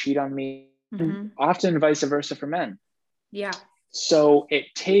 you're going to cheat on me, often vice versa for men. Yeah. So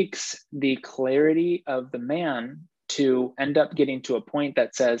it takes the clarity of the man to end up getting to a point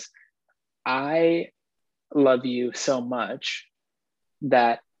that says, I love you so much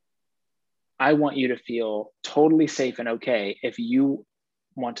that I want you to feel totally safe and okay if you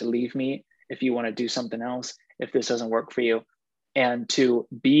want to leave me, if you want to do something else, if this doesn't work for you, and to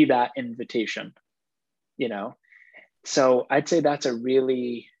be that invitation, So I'd say that's a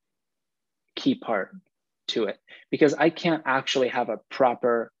really key part to it, because I can't actually have a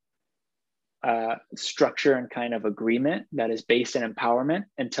proper structure and kind of agreement that is based in empowerment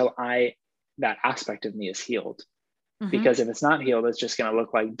until that aspect of me is healed. Because if it's not healed, it's just going to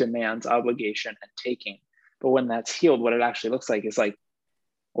look like demands, obligation, and taking. But when that's healed, what it actually looks like is like,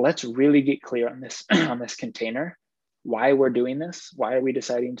 let's really get clear on this on this container, why we're doing this, why are we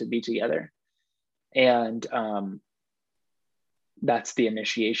deciding to be together, and that's the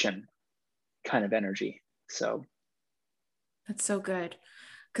initiation kind of energy. So that's so good.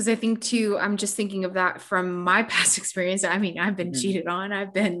 Because I think too, I'm just thinking of that from my past experience. I mean, I've been cheated on,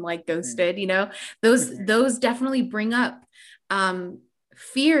 I've been like ghosted, those definitely bring up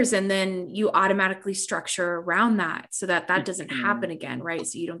fears, and then you automatically structure around that so that doesn't happen again, right?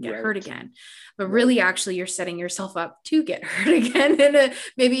 So you don't get hurt again. But really, actually, you're setting yourself up to get hurt again,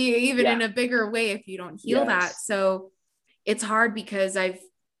 maybe even in a bigger way if you don't heal that. So it's hard, because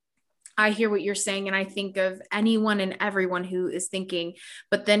I hear what you're saying, and I think of anyone and everyone who is thinking,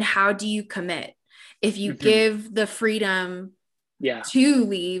 but then how do you commit? If you give the freedom to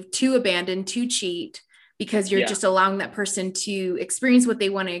leave, to abandon, to cheat, because you're just allowing that person to experience what they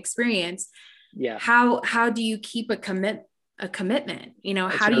want to experience. How do you keep a commitment? That's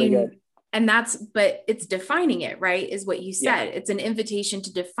how do really you good. And but it's defining it, right? Is what you said. It's an invitation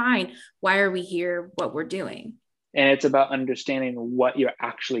to define, why are we here, what we're doing. And it's about understanding what you're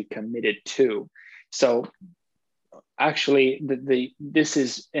actually committed to. So actually, this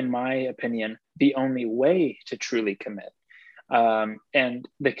is, in my opinion, the only way to truly commit. And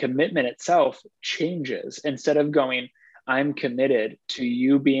the commitment itself changes. Instead of going, I'm committed to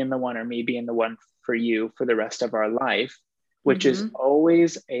you being the one or me being the one for you for the rest of our life, which is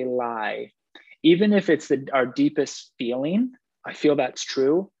always a lie. Even if it's our deepest feeling, I feel that's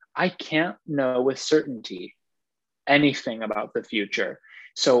true. I can't know with certainty anything about the future.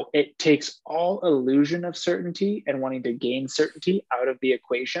 So it takes all illusion of certainty and wanting to gain certainty out of the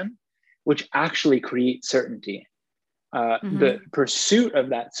equation, which actually creates certainty. The pursuit of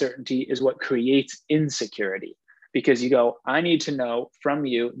that certainty is what creates insecurity, because you go, I need to know from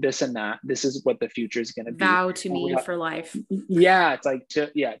you this and that. This is what the future is going to be. Vow to me for life. Yeah, it's like,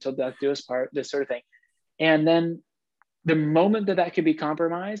 till death do us part, this sort of thing. And then the moment that could be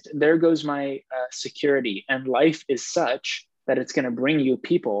compromised, there goes my security. And life is such that it's going to bring you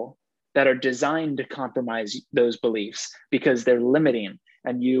people that are designed to compromise those beliefs because they're limiting,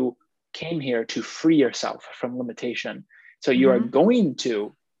 and you came here to free yourself from limitation. So you are going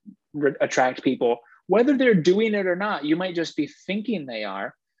to attract people, whether they're doing it or not. You might just be thinking they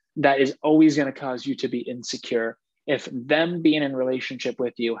are. That is always going to cause you to be insecure if them being in relationship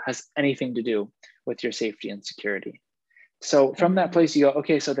with you has anything to do with your safety and security. So from that place, you go,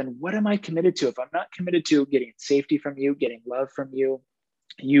 okay, so then what am I committed to? If I'm not committed to getting safety from you, getting love from you,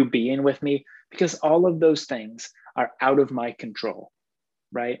 you being with me, because all of those things are out of my control,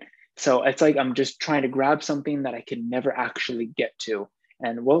 right? So it's like I'm just trying to grab something that I can never actually get to.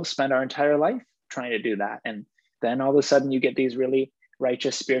 And we'll spend our entire life trying to do that. And then all of a sudden you get these really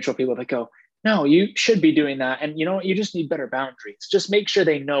righteous spiritual people that go, no, you should be doing that. And you know what? You just need better boundaries. Just make sure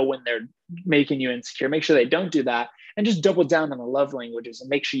they know when they're making you insecure. Make sure they don't do that. And just double down on the love languages and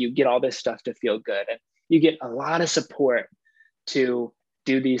make sure you get all this stuff to feel good. And you get a lot of support to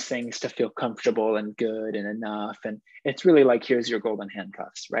do these things to feel comfortable and good and enough. And it's really like, here's your golden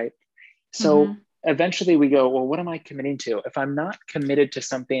handcuffs, right? So eventually we go, well, what am I committing to? If I'm not committed to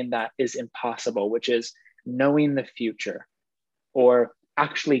something that is impossible, which is knowing the future or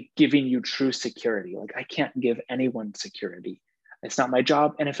actually giving you true security, like I can't give anyone security. It's not my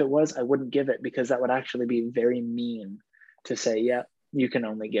job. And if it was, I wouldn't give it, because that would actually be very mean to say, yeah, you can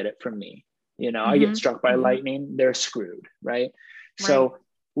only get it from me. I get Mm-hmm. struck by Mm-hmm. lightning, they're screwed, right? Right. So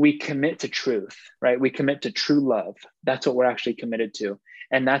we commit to truth, right? We commit to true love. That's what we're actually committed to.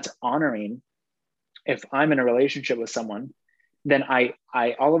 And that's honoring. If I'm in a relationship with someone, then I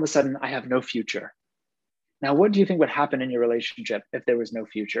all of a sudden I have no future. Now, what do you think would happen in your relationship if there was no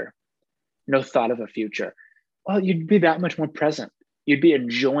future, no thought of a future? Well, you'd be that much more present. You'd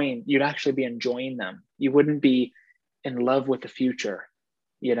actually be enjoying them. You wouldn't be in love with the future.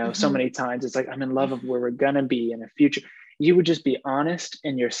 So Mm-hmm. many times it's like, I'm in love of where we're going to be in a future. You would just be honest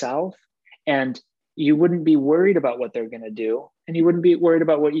in yourself, and you wouldn't be worried about what they're going to do. And you wouldn't be worried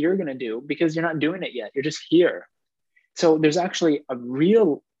about what you're going to do because you're not doing it yet. You're just here. So there's actually a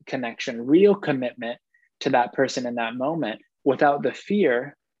real connection, real commitment to that person in that moment without the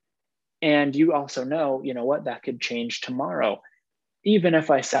fear. And you also know, what, that could change tomorrow. Even if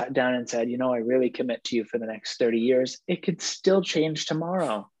I sat down and said, I really commit to you for the next 30 years, it could still change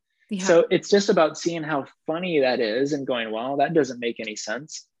tomorrow. Yeah. So it's just about seeing how funny that is and going, well, that doesn't make any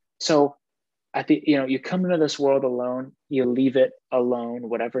sense. So I think, you come into this world alone, you leave it alone,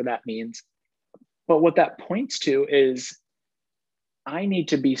 whatever that means. But what that points to is I need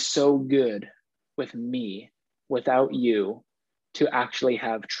to be so good with me without you to actually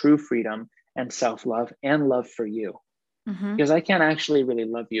have true freedom and self-love and love for you. Mm-hmm. Because I can't actually really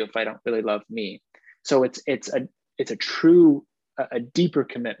love you if I don't really love me. So it's a true, a deeper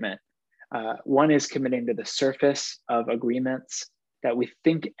commitment. One is committing to the surface of agreements that we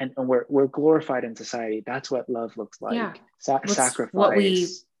think, and we're glorified in society. That's what love looks Yeah. like. What we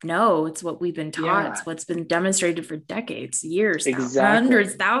Sacrifice. know, it's what we've been taught, Yeah, it's what's been demonstrated for decades, years,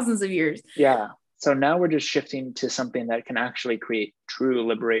 hundreds, exactly. thousands of years. Yeah. So now we're just shifting to something that can actually create true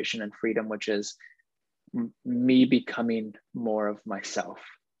liberation and freedom, which is me becoming more of myself.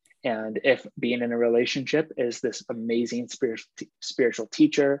 And if being in a relationship is this amazing spiritual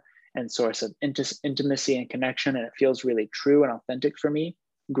teacher and source of intimacy and connection, and it feels really true and authentic for me,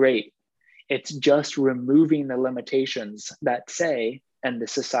 great. It's just removing the limitations that say, and the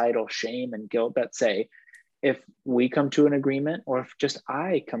societal shame and guilt that say, if we come to an agreement, or if just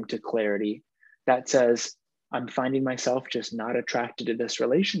I come to clarity that says, I'm finding myself just not attracted to this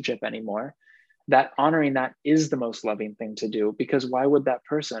relationship anymore, that honoring that is the most loving thing to do. Because why would that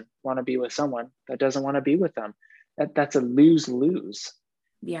person want to be with someone that doesn't want to be with them? That's a lose-lose.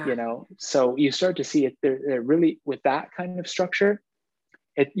 Yeah. So you start to see it. They're really, with that kind of structure,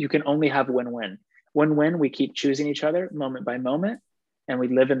 you can only have win-win. We keep choosing each other moment by moment, and we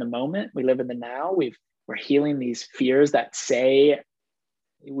live in the moment. We live in the now. We're healing these fears that say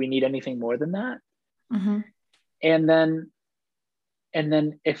we need anything more than that. Mm-hmm. And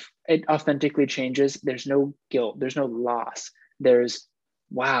then if it authentically changes, there's no guilt, there's no loss. There's,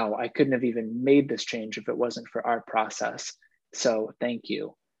 wow, I couldn't have even made this change if it wasn't for our process. So thank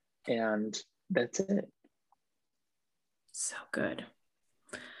you. And that's it. So good.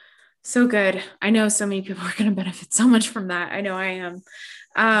 So good. I know so many people are going to benefit so much from that. I know I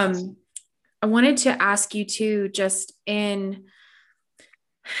am. I wanted to ask you too, just in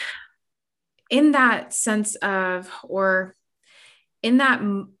that sense of, or in that,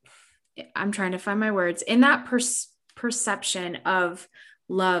 I'm trying to find my words, in that perception of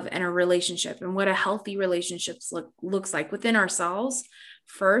love and a relationship, and what a healthy relationships looks like within ourselves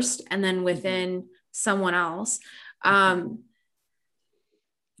first, and then within someone else.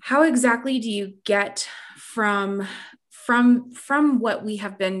 How exactly do you get from what we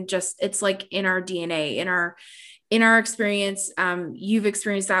have been, just, it's like in our DNA, in our experience? You've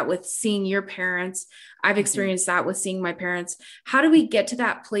experienced that with seeing your parents. I've experienced that with seeing my parents. How do we get to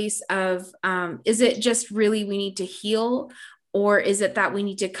that place of, is it just really we need to heal, or is it that we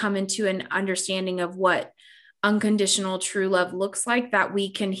need to come into an understanding of what unconditional true love looks like, that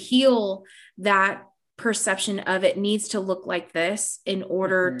we can heal that perception of it needs to look like this in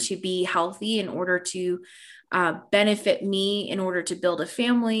order to be healthy, in order to benefit me, in order to build a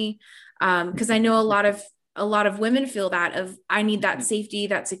family? Because I know a lot of women feel that of, I need that safety,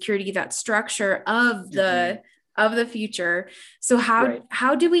 that security, that structure of the future. So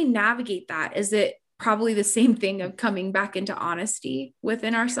how do we navigate that? Is it probably the same thing of coming back into honesty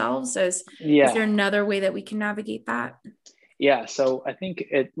within ourselves? Is there another way that we can navigate that? Yeah. So I think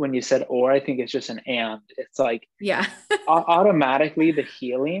when you said, or, I think it's just an and. It's like, yeah, automatically the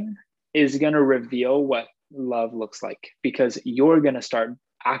healing is going to reveal what love looks like, because you're going to start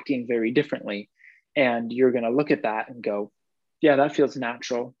acting very differently. And you're going to look at that and go, yeah, that feels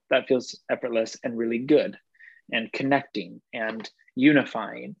natural. That feels effortless and really good and connecting and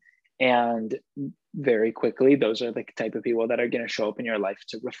unifying. And very quickly, those are the type of people that are going to show up in your life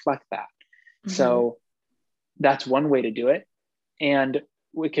to reflect that. So that's one way to do it. And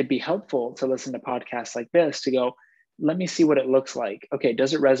it could be helpful to listen to podcasts like this to go, let me see what it looks like. Okay,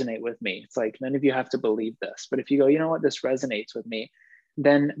 does it resonate with me? It's like, none of you have to believe this, but if you go, you know what, this resonates with me,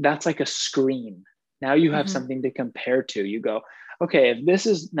 then that's like a screen. Now you have something to compare to. You go, okay, if this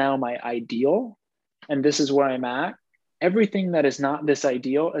is now my ideal and this is where I'm at, everything that is not this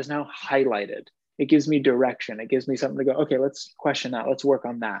ideal is now highlighted. It gives me direction. It gives me something to go, okay, let's question that. Let's work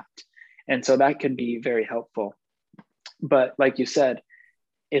on that. And so that can be very helpful. But like you said,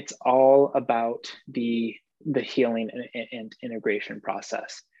 it's all about the healing and integration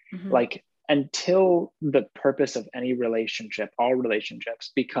process. Like, until the purpose of any relationship, all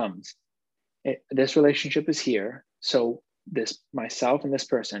relationships, becomes this relationship is here, so this myself and this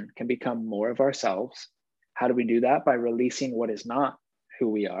person can become more of ourselves. How do we do that? By releasing what is not who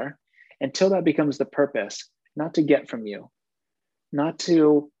we are. Until that becomes the purpose, not to get from you, not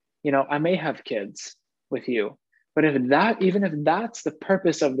to, I may have kids with you, but even if that's the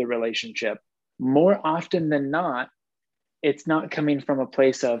purpose of the relationship, more often than not, it's not coming from a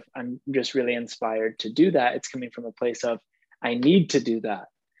place of, I'm just really inspired to do that. It's coming from a place of, I need to do that,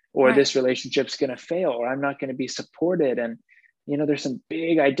 or this relationship's going to fail, or I'm not going to be supported. And, there's some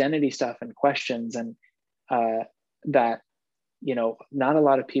big identity stuff and questions, and that, not a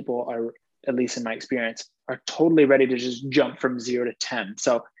lot of people are, at least in my experience, are totally ready to just jump from 0 to 10.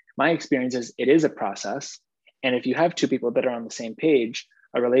 So my experience is, it is a process. And if you have two people that are on the same page,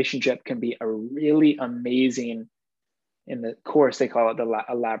 a relationship can be a really amazing, in the course, they call it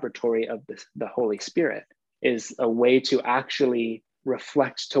a laboratory of the Holy Spirit, is a way to actually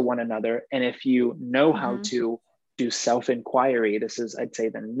reflect to one another. And if you know how to do self-inquiry, this is, I'd say,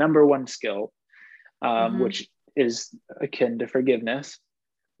 the number one skill, which is akin to forgiveness,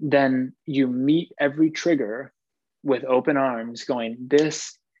 then you meet every trigger with open arms, going,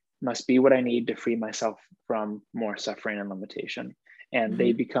 this must be what I need to free myself from more suffering and limitation. And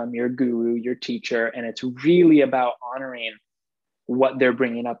they become your guru, your teacher. And it's really about honoring what they're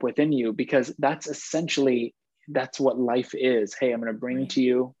bringing up within you, because that's what life is. Hey, I'm going to bring to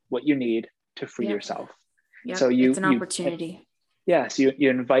you what you need to free yourself. So it's an opportunity. Yes, you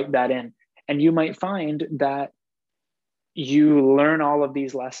invite that in, and you might find that you learn all of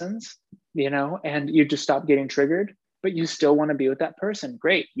these lessons, and you just stop getting triggered, but you still want to be with that person.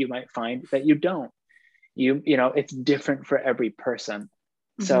 Great. You might find that you don't. It's different for every person.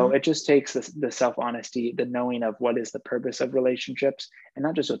 So it just takes the self-honesty, the knowing of what is the purpose of relationships, and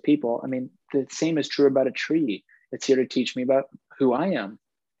not just with people. I mean, the same is true about a tree. It's here to teach me about who I am,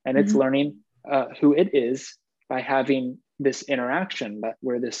 and it's learning who it is by having this interaction, that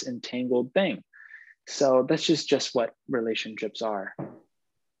we're this entangled thing. So that's just what relationships are.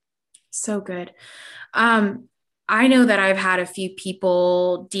 So good. I know that I've had a few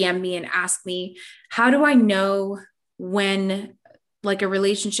people DM me and ask me, how do I know when like a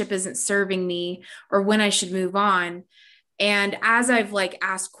relationship isn't serving me, or when I should move on? And as I've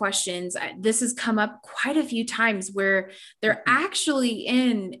asked questions, this has come up quite a few times where they're actually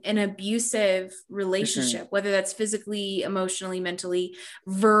in an abusive relationship, whether that's physically, emotionally, mentally,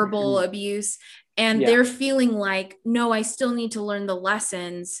 verbal abuse. And they're feeling like, no, I still need to learn the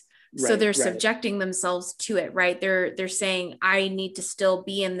lessons. So they're subjecting themselves to it, right? They're saying, I need to still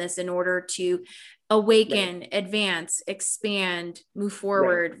be in this in order to awaken, advance, expand, move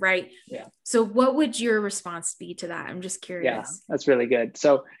forward, right? Yeah. So what would your response be to that? I'm just curious. Yeah, that's really good.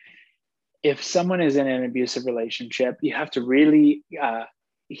 So if someone is in an abusive relationship, you have to really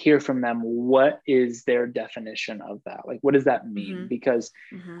hear from them, what is their definition of that? Like, what does that mean? Because,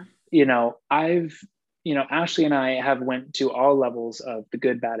 Ashley and I have went to all levels of the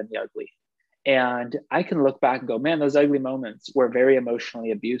good, bad, and the ugly. And I can look back and go, man, those ugly moments were very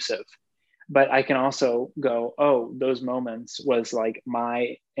emotionally abusive. But I can also go, oh, those moments was like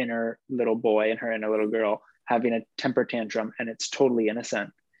my inner little boy and her inner little girl having a temper tantrum, and it's totally innocent.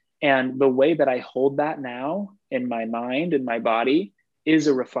 And the way that I hold that now in my mind and my body is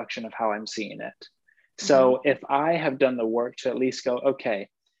a reflection of how I'm seeing it. So if I have done the work to at least go, okay,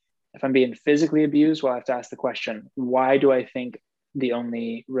 if I'm being physically abused, well, I have to ask the question, why do I think the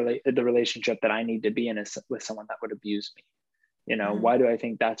relationship that I need to be in is with someone that would abuse me? Why do I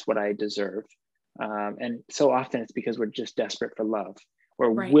think that's what I deserve? And so often it's because we're just desperate for love.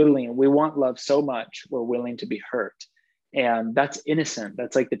 We want love so much, we're willing to be hurt. And that's innocent.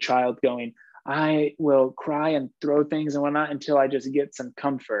 That's like the child going, I will cry and throw things and whatnot until I just get some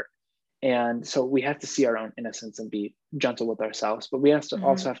comfort. And so we have to see our own innocence and be gentle with ourselves. But we have to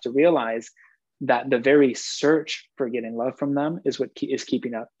also have to realize that the very search for getting love from them is what is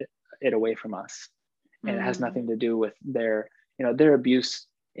keeping it away from us. And it has nothing to do with their abuse.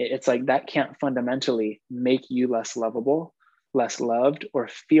 It's like that can't fundamentally make you less lovable. less loved or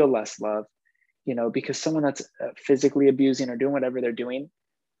feel less loved, because someone that's physically abusing or doing whatever they're doing,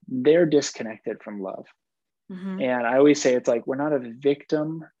 they're disconnected from love. Mm-hmm. And I always say, it's like, we're not a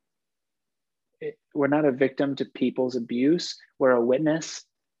victim. We're not a victim to people's abuse. We're a witness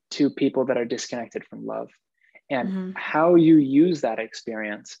to people that are disconnected from love. And Mm-hmm. how you use that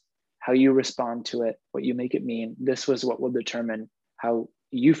experience, how you respond to it, what you make it mean, this was what will determine how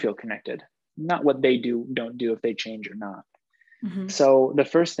you feel connected, not what they don't do, if they change or not. Mm-hmm. So the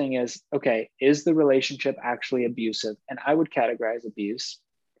first thing is, okay, is the relationship actually abusive? And I would categorize abuse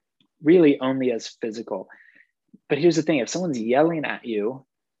really only as physical. But here's the thing, if someone's yelling at you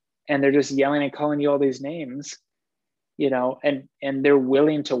and they're just yelling and calling you all these names, and they're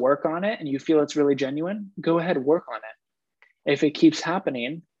willing to work on it and you feel it's really genuine, go ahead, work on it. If it keeps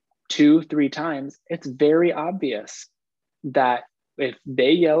happening 2-3 times, it's very obvious that if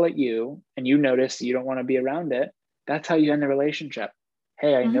they yell at you and you notice you don't want to be around it, that's how you end the relationship.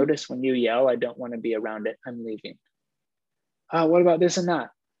 Hey, I Mm-hmm. notice when you yell, I don't want to be around it. I'm leaving. Oh, what about this and that?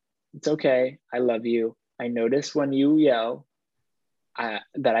 It's okay. I love you. I notice when you yell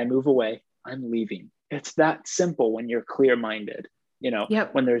that I move away. I'm leaving. It's that simple when you're clear-minded,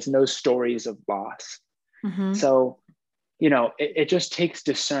 Yep. when there's no stories of loss. Mm-hmm. So, it just takes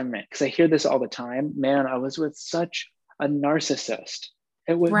discernment, because I hear this all the time. Man, I was with such a narcissist.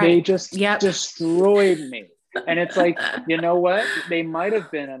 They Right. just Yep. destroyed me. And it's like, you know what? They might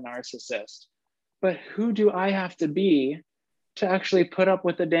have been a narcissist, but who do I have to be to actually put up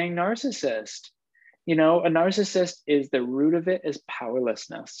with a dang narcissist? A narcissist, is the root of it is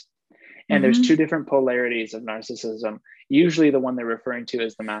powerlessness. And there's Mm-hmm. 2 different polarities of narcissism. Usually the one they're referring to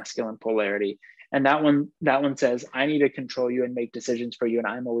is the masculine polarity. And that one says, I need to control you and make decisions for you, and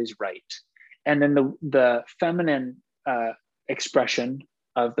I'm always right. And then the feminine expression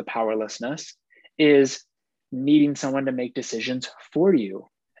of the powerlessness is needing someone to make decisions for you,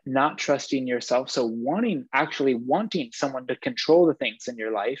 not trusting yourself. So actually wanting someone to control the things in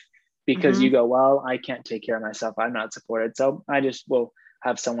your life, because you Mm-hmm. go, well, I can't take care of myself, I'm not supported, so I just will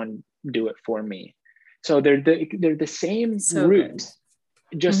have someone do it for me. So they're the same So good. root,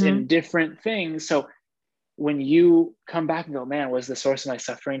 just Mm-hmm. in different things. So when you come back and go, man, was the source of my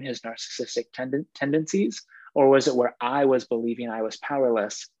suffering his narcissistic tendencies, or was it where I was believing I was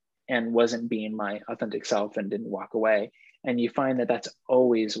powerless and wasn't being my authentic self and didn't walk away? And you find that that's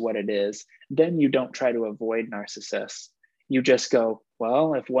always what it is. Then you don't try to avoid narcissists. You just go,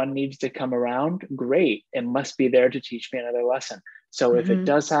 well, if one needs to come around, great. It must be there to teach me another lesson. So if it Mm-hmm.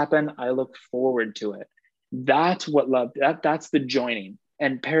 does happen, I look forward to it. That's what love, that's the joining.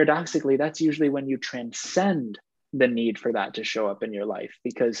 And paradoxically, that's usually when you transcend the need for that to show up in your life,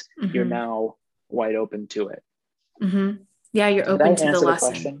 because you're Mm-hmm. now wide open to it. Mm-hmm. Yeah, you're Did I open to the answer the lesson.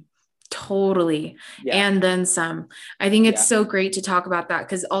 question? Totally. Yeah. And then some. I think it's Yeah. so great to talk about that,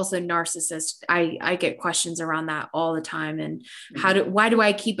 because also narcissist, I get questions around that all the time. And Mm-hmm. why do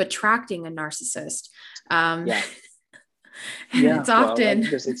I keep attracting a narcissist? Um, Yeah. and Yeah. it's Well, I often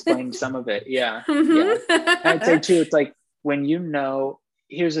just explained some of it. Yeah. Yeah. And I'd say Mhm. too, it's like when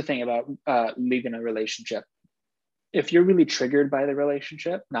here's the thing about leaving a relationship. If you're really triggered by the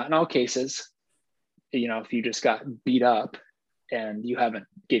relationship, not in all cases, if you just got beat up and you haven't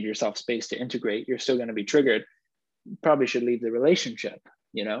give yourself space to integrate, you're still going to be triggered. You probably should leave the relationship.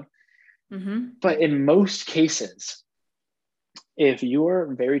 Mhm. But in most cases, if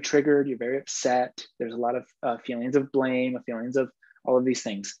you're very triggered, you're very upset, there's a lot of feelings of blame, feelings of all of these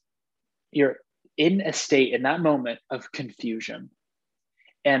things, you're in a state in that moment of confusion.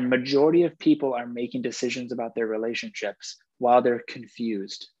 And majority of people are making decisions about their relationships while they're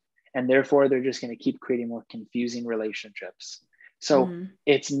confused. And therefore, they're just going to keep creating more confusing relationships. So Mhm.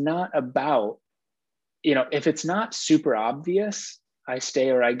 it's not about, if it's not super obvious, I stay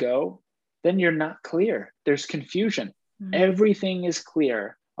or I go, then you're not clear. There's confusion. Mhm. Everything is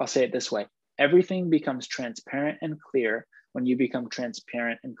clear. I'll say it this way. Everything becomes transparent and clear when you become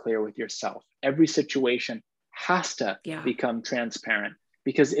transparent and clear with yourself. Every situation has to Yeah. become transparent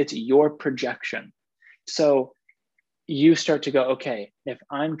because it's your projection. So you start to go, okay, if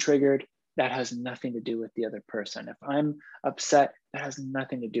I'm triggered, that has nothing to do with the other person. If I'm upset, that has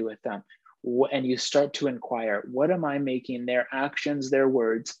nothing to do with them. And you start to inquire, what am I making their actions, their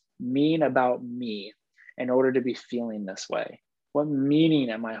words mean about me in order to be feeling this way? What meaning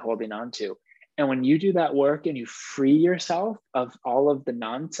am I holding on to? And when you do that work and you free yourself of all of the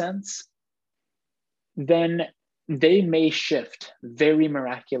nonsense, then they may shift very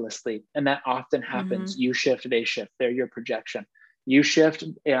miraculously. And that often happens. Mhm. You shift, they shift. They're your projection. You shift.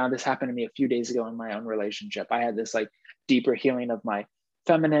 This happened to me a few days ago in my own relationship. I had this like deeper healing of my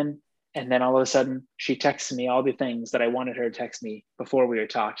feminine. And then all of a sudden she texts me all the things that I wanted her to text me before we were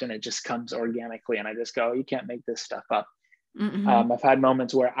talked. And it just comes organically. And I just go, you can't make this stuff up. I've had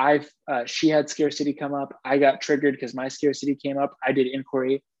moments where she had scarcity come up. I got triggered because my scarcity came up. I did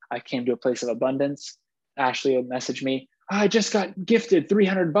inquiry. I came to a place of abundance. Ashley would message me, I just got gifted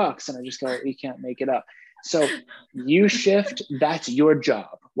 $300. And I just go, you can't make it up. So you shift, that's your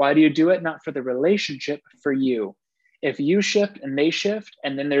job. Why do you do it? Not for the relationship, for you. If you shift and they shift,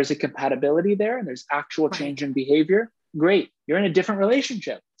 and then there's a compatibility there and there's actual change in behavior, great. You're in a different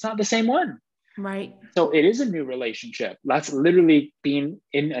relationship. It's not the same one. Right. So it is a new relationship. That's literally being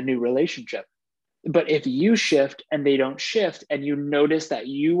in a new relationship. But if you shift and they don't shift, and you notice that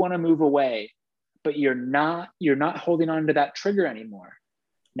you want to move away, but you're not holding on to that trigger anymore.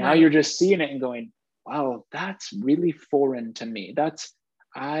 Now you're just seeing it and going, wow, that's really foreign to me.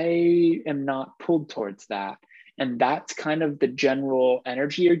 I am not pulled towards that. And that's kind of the general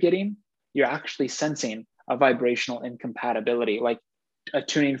energy you're getting. You're actually sensing a vibrational incompatibility, like a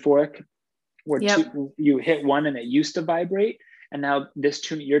tuning fork where you hit one and it used to vibrate. And now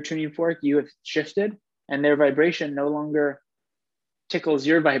your tuning fork, you have shifted, and their vibration no longer tickles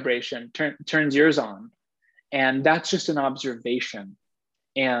your vibration, turns yours on. And that's just an observation.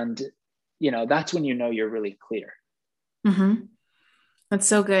 And, that's when you're really clear. Mm-hmm. That's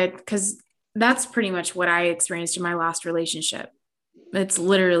so good, because that's pretty much what I experienced in my last relationship. It's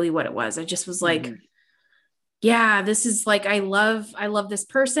literally what it was. I just was like, yeah, this is like, I love this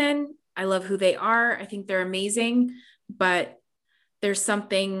person. I love who they are. I think they're amazing, but there's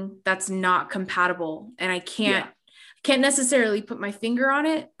something that's not compatible, and I can't necessarily put my finger on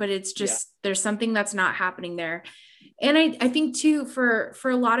it, but it's just, there's something that's not happening there. And I think too, for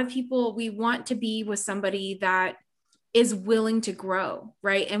a lot of people, we want to be with somebody that is willing to grow,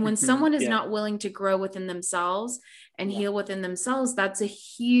 right? And when someone is not willing to grow within themselves and heal within themselves, that's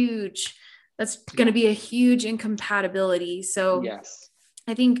going to be a huge incompatibility. So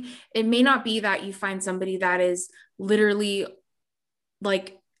I think it may not be that you find somebody that is literally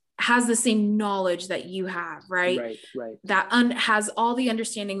like has the same knowledge that you have, right? That has all the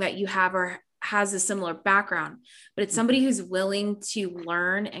understanding that you have, or has a similar background, but it's somebody who's willing to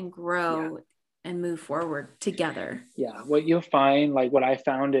learn and grow and move forward together. Yeah. What you'll find, like what I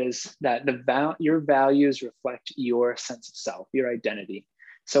found, is that your values reflect your sense of self, your identity.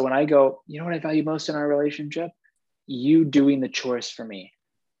 So when I go, you know what I value most in our relationship? You doing the chores for me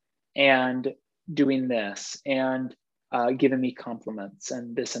and doing this and giving me compliments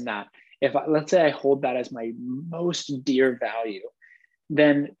and this and that. Let's say I hold that as my most dear value,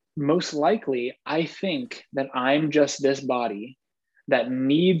 then most likely I think that I'm just this body that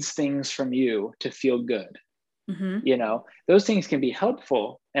needs things from you to feel good. Those things can be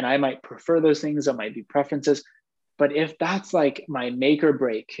helpful, and I might prefer those things. There might be preferences, but if that's like my make or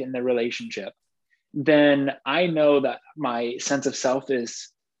break in the relationship, then I know that my sense of self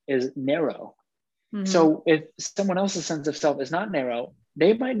is narrow. So if someone else's sense of self is not narrow,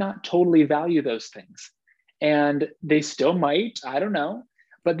 they might not totally value those things, and they still might, I don't know,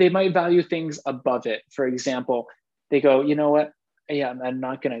 but they might value things above it. For example, they go, you know what? Yeah, I'm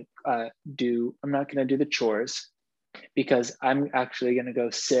not going to do the chores, because I'm actually going to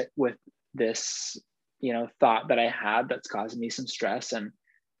go sit with this, thought that I had that's causing me some stress, and,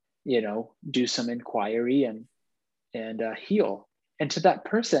 do some inquiry and heal. And to that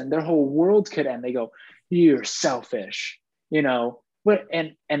person, their whole world could end. They go, you're selfish,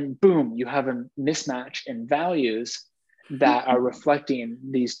 and boom, you have a mismatch in values that are reflecting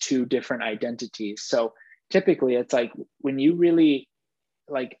these two different identities. So typically it's like when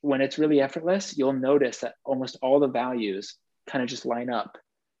it's really effortless, you'll notice that almost all the values kind of just line up,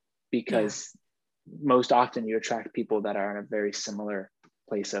 because most often you attract people that are in a very similar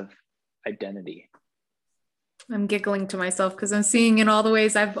place of identity. I'm giggling to myself because I'm seeing in all the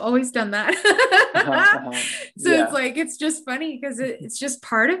ways I've always done that. So it's like, it's just funny because it's just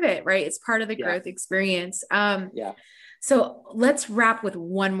part of it, right? It's part of the growth experience. So let's wrap with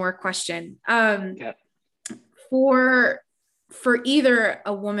one more question. For either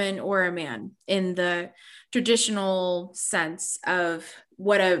a woman or a man, in the traditional sense of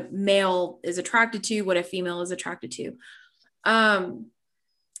what a male is attracted to, what a female is attracted to,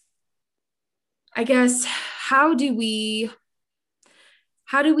 I guess, how do we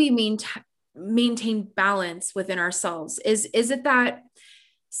maintain balance within ourselves? Is it that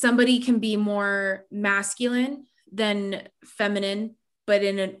somebody can be more masculine than feminine, but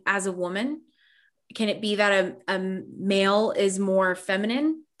as a woman? Can it be that a male is more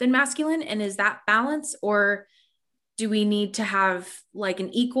feminine than masculine? And is that balance, or do we need to have like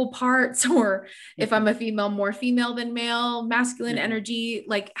an equal parts, or if I'm a female, more female than male, masculine energy?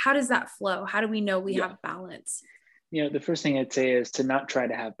 Like, how does that flow? How do we know we have balance? The first thing I'd say is to not try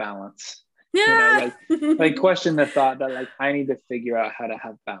to have balance. Yeah. Like question the thought that like I need to figure out how to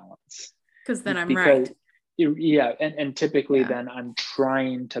have balance. Because then I'm because, right. Yeah. And typically then I'm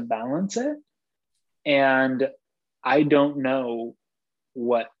trying to balance it. And I don't know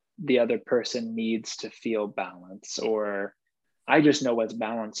what the other person needs to feel balance, or I just know what's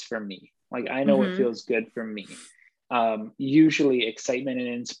balanced for me. Like I know what feels good for me. Usually excitement and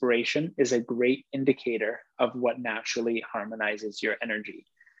inspiration is a great indicator of what naturally harmonizes your energy.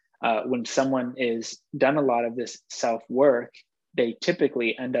 When someone is done a lot of this self-work, they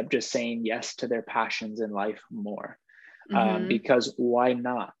typically end up just saying yes to their passions in life more. Because why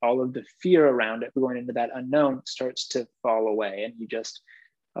not? All of the fear around it, going into that unknown, starts to fall away, and you just,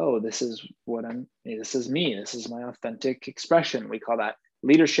 oh, this is me. This is my authentic expression. We call that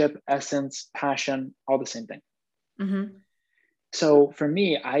leadership, essence, passion, all the same thing. So for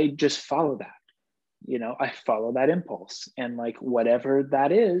me, I just follow that. I follow that impulse, and like whatever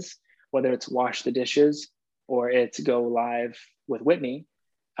that is, whether it's wash the dishes or it's go live with Whitney,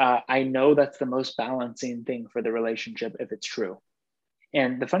 I know that's the most balancing thing for the relationship if it's true.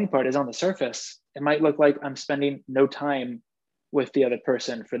 And the funny part is, on the surface, it might look like I'm spending no time with the other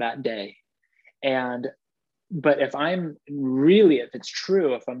person for that day. But if it's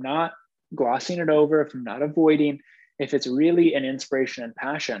true, if I'm not glossing it over, if I'm not avoiding, if it's really an inspiration and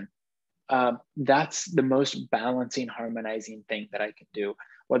passion, that's the most balancing, harmonizing thing that I can do.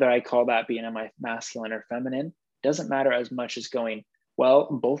 Whether I call that being in my masculine or feminine, doesn't matter as much as going, well,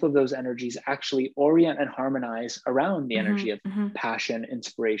 both of those energies actually orient and harmonize around the energy of passion,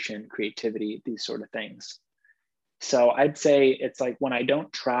 inspiration, creativity, these sort of things. So I'd say it's like when I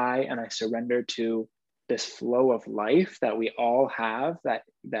don't try and I surrender to this flow of life that we all have, that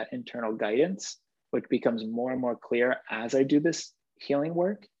internal guidance, which becomes more and more clear as I do this healing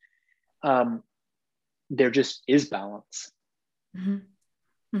work, there just is balance.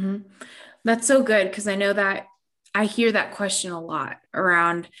 That's so good, because I know that I hear that question a lot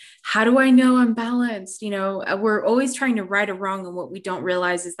around, how do I know I'm balanced? We're always trying to right or wrong, and what we don't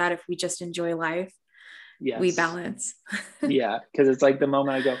realize is that if we just enjoy life, we balance. Yeah, because it's like the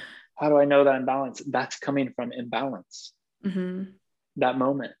moment I go, how do I know that I'm balanced? That's coming from imbalance. That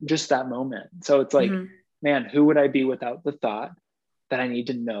moment, just that moment. So it's like, man, who would I be without the thought that I need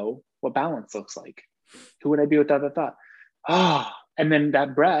to know what balance looks like? Who would I be without the thought? And then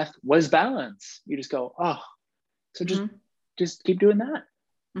that breath was balance. You just go, so just keep doing that.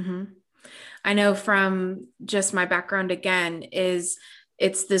 I know from just my background, again, it's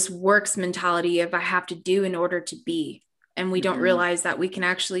this works mentality of I have to do in order to be. And we don't realize that we can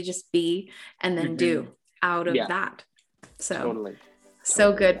actually just be and then do out of that. So totally.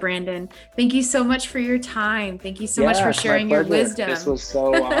 So good, Brandon. Thank you so much for your time. Thank you so much for sharing your wisdom. This was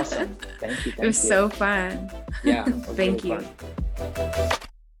so awesome. Thank you. It was so fun. Yeah. Thank you. Really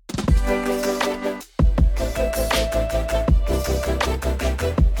fun.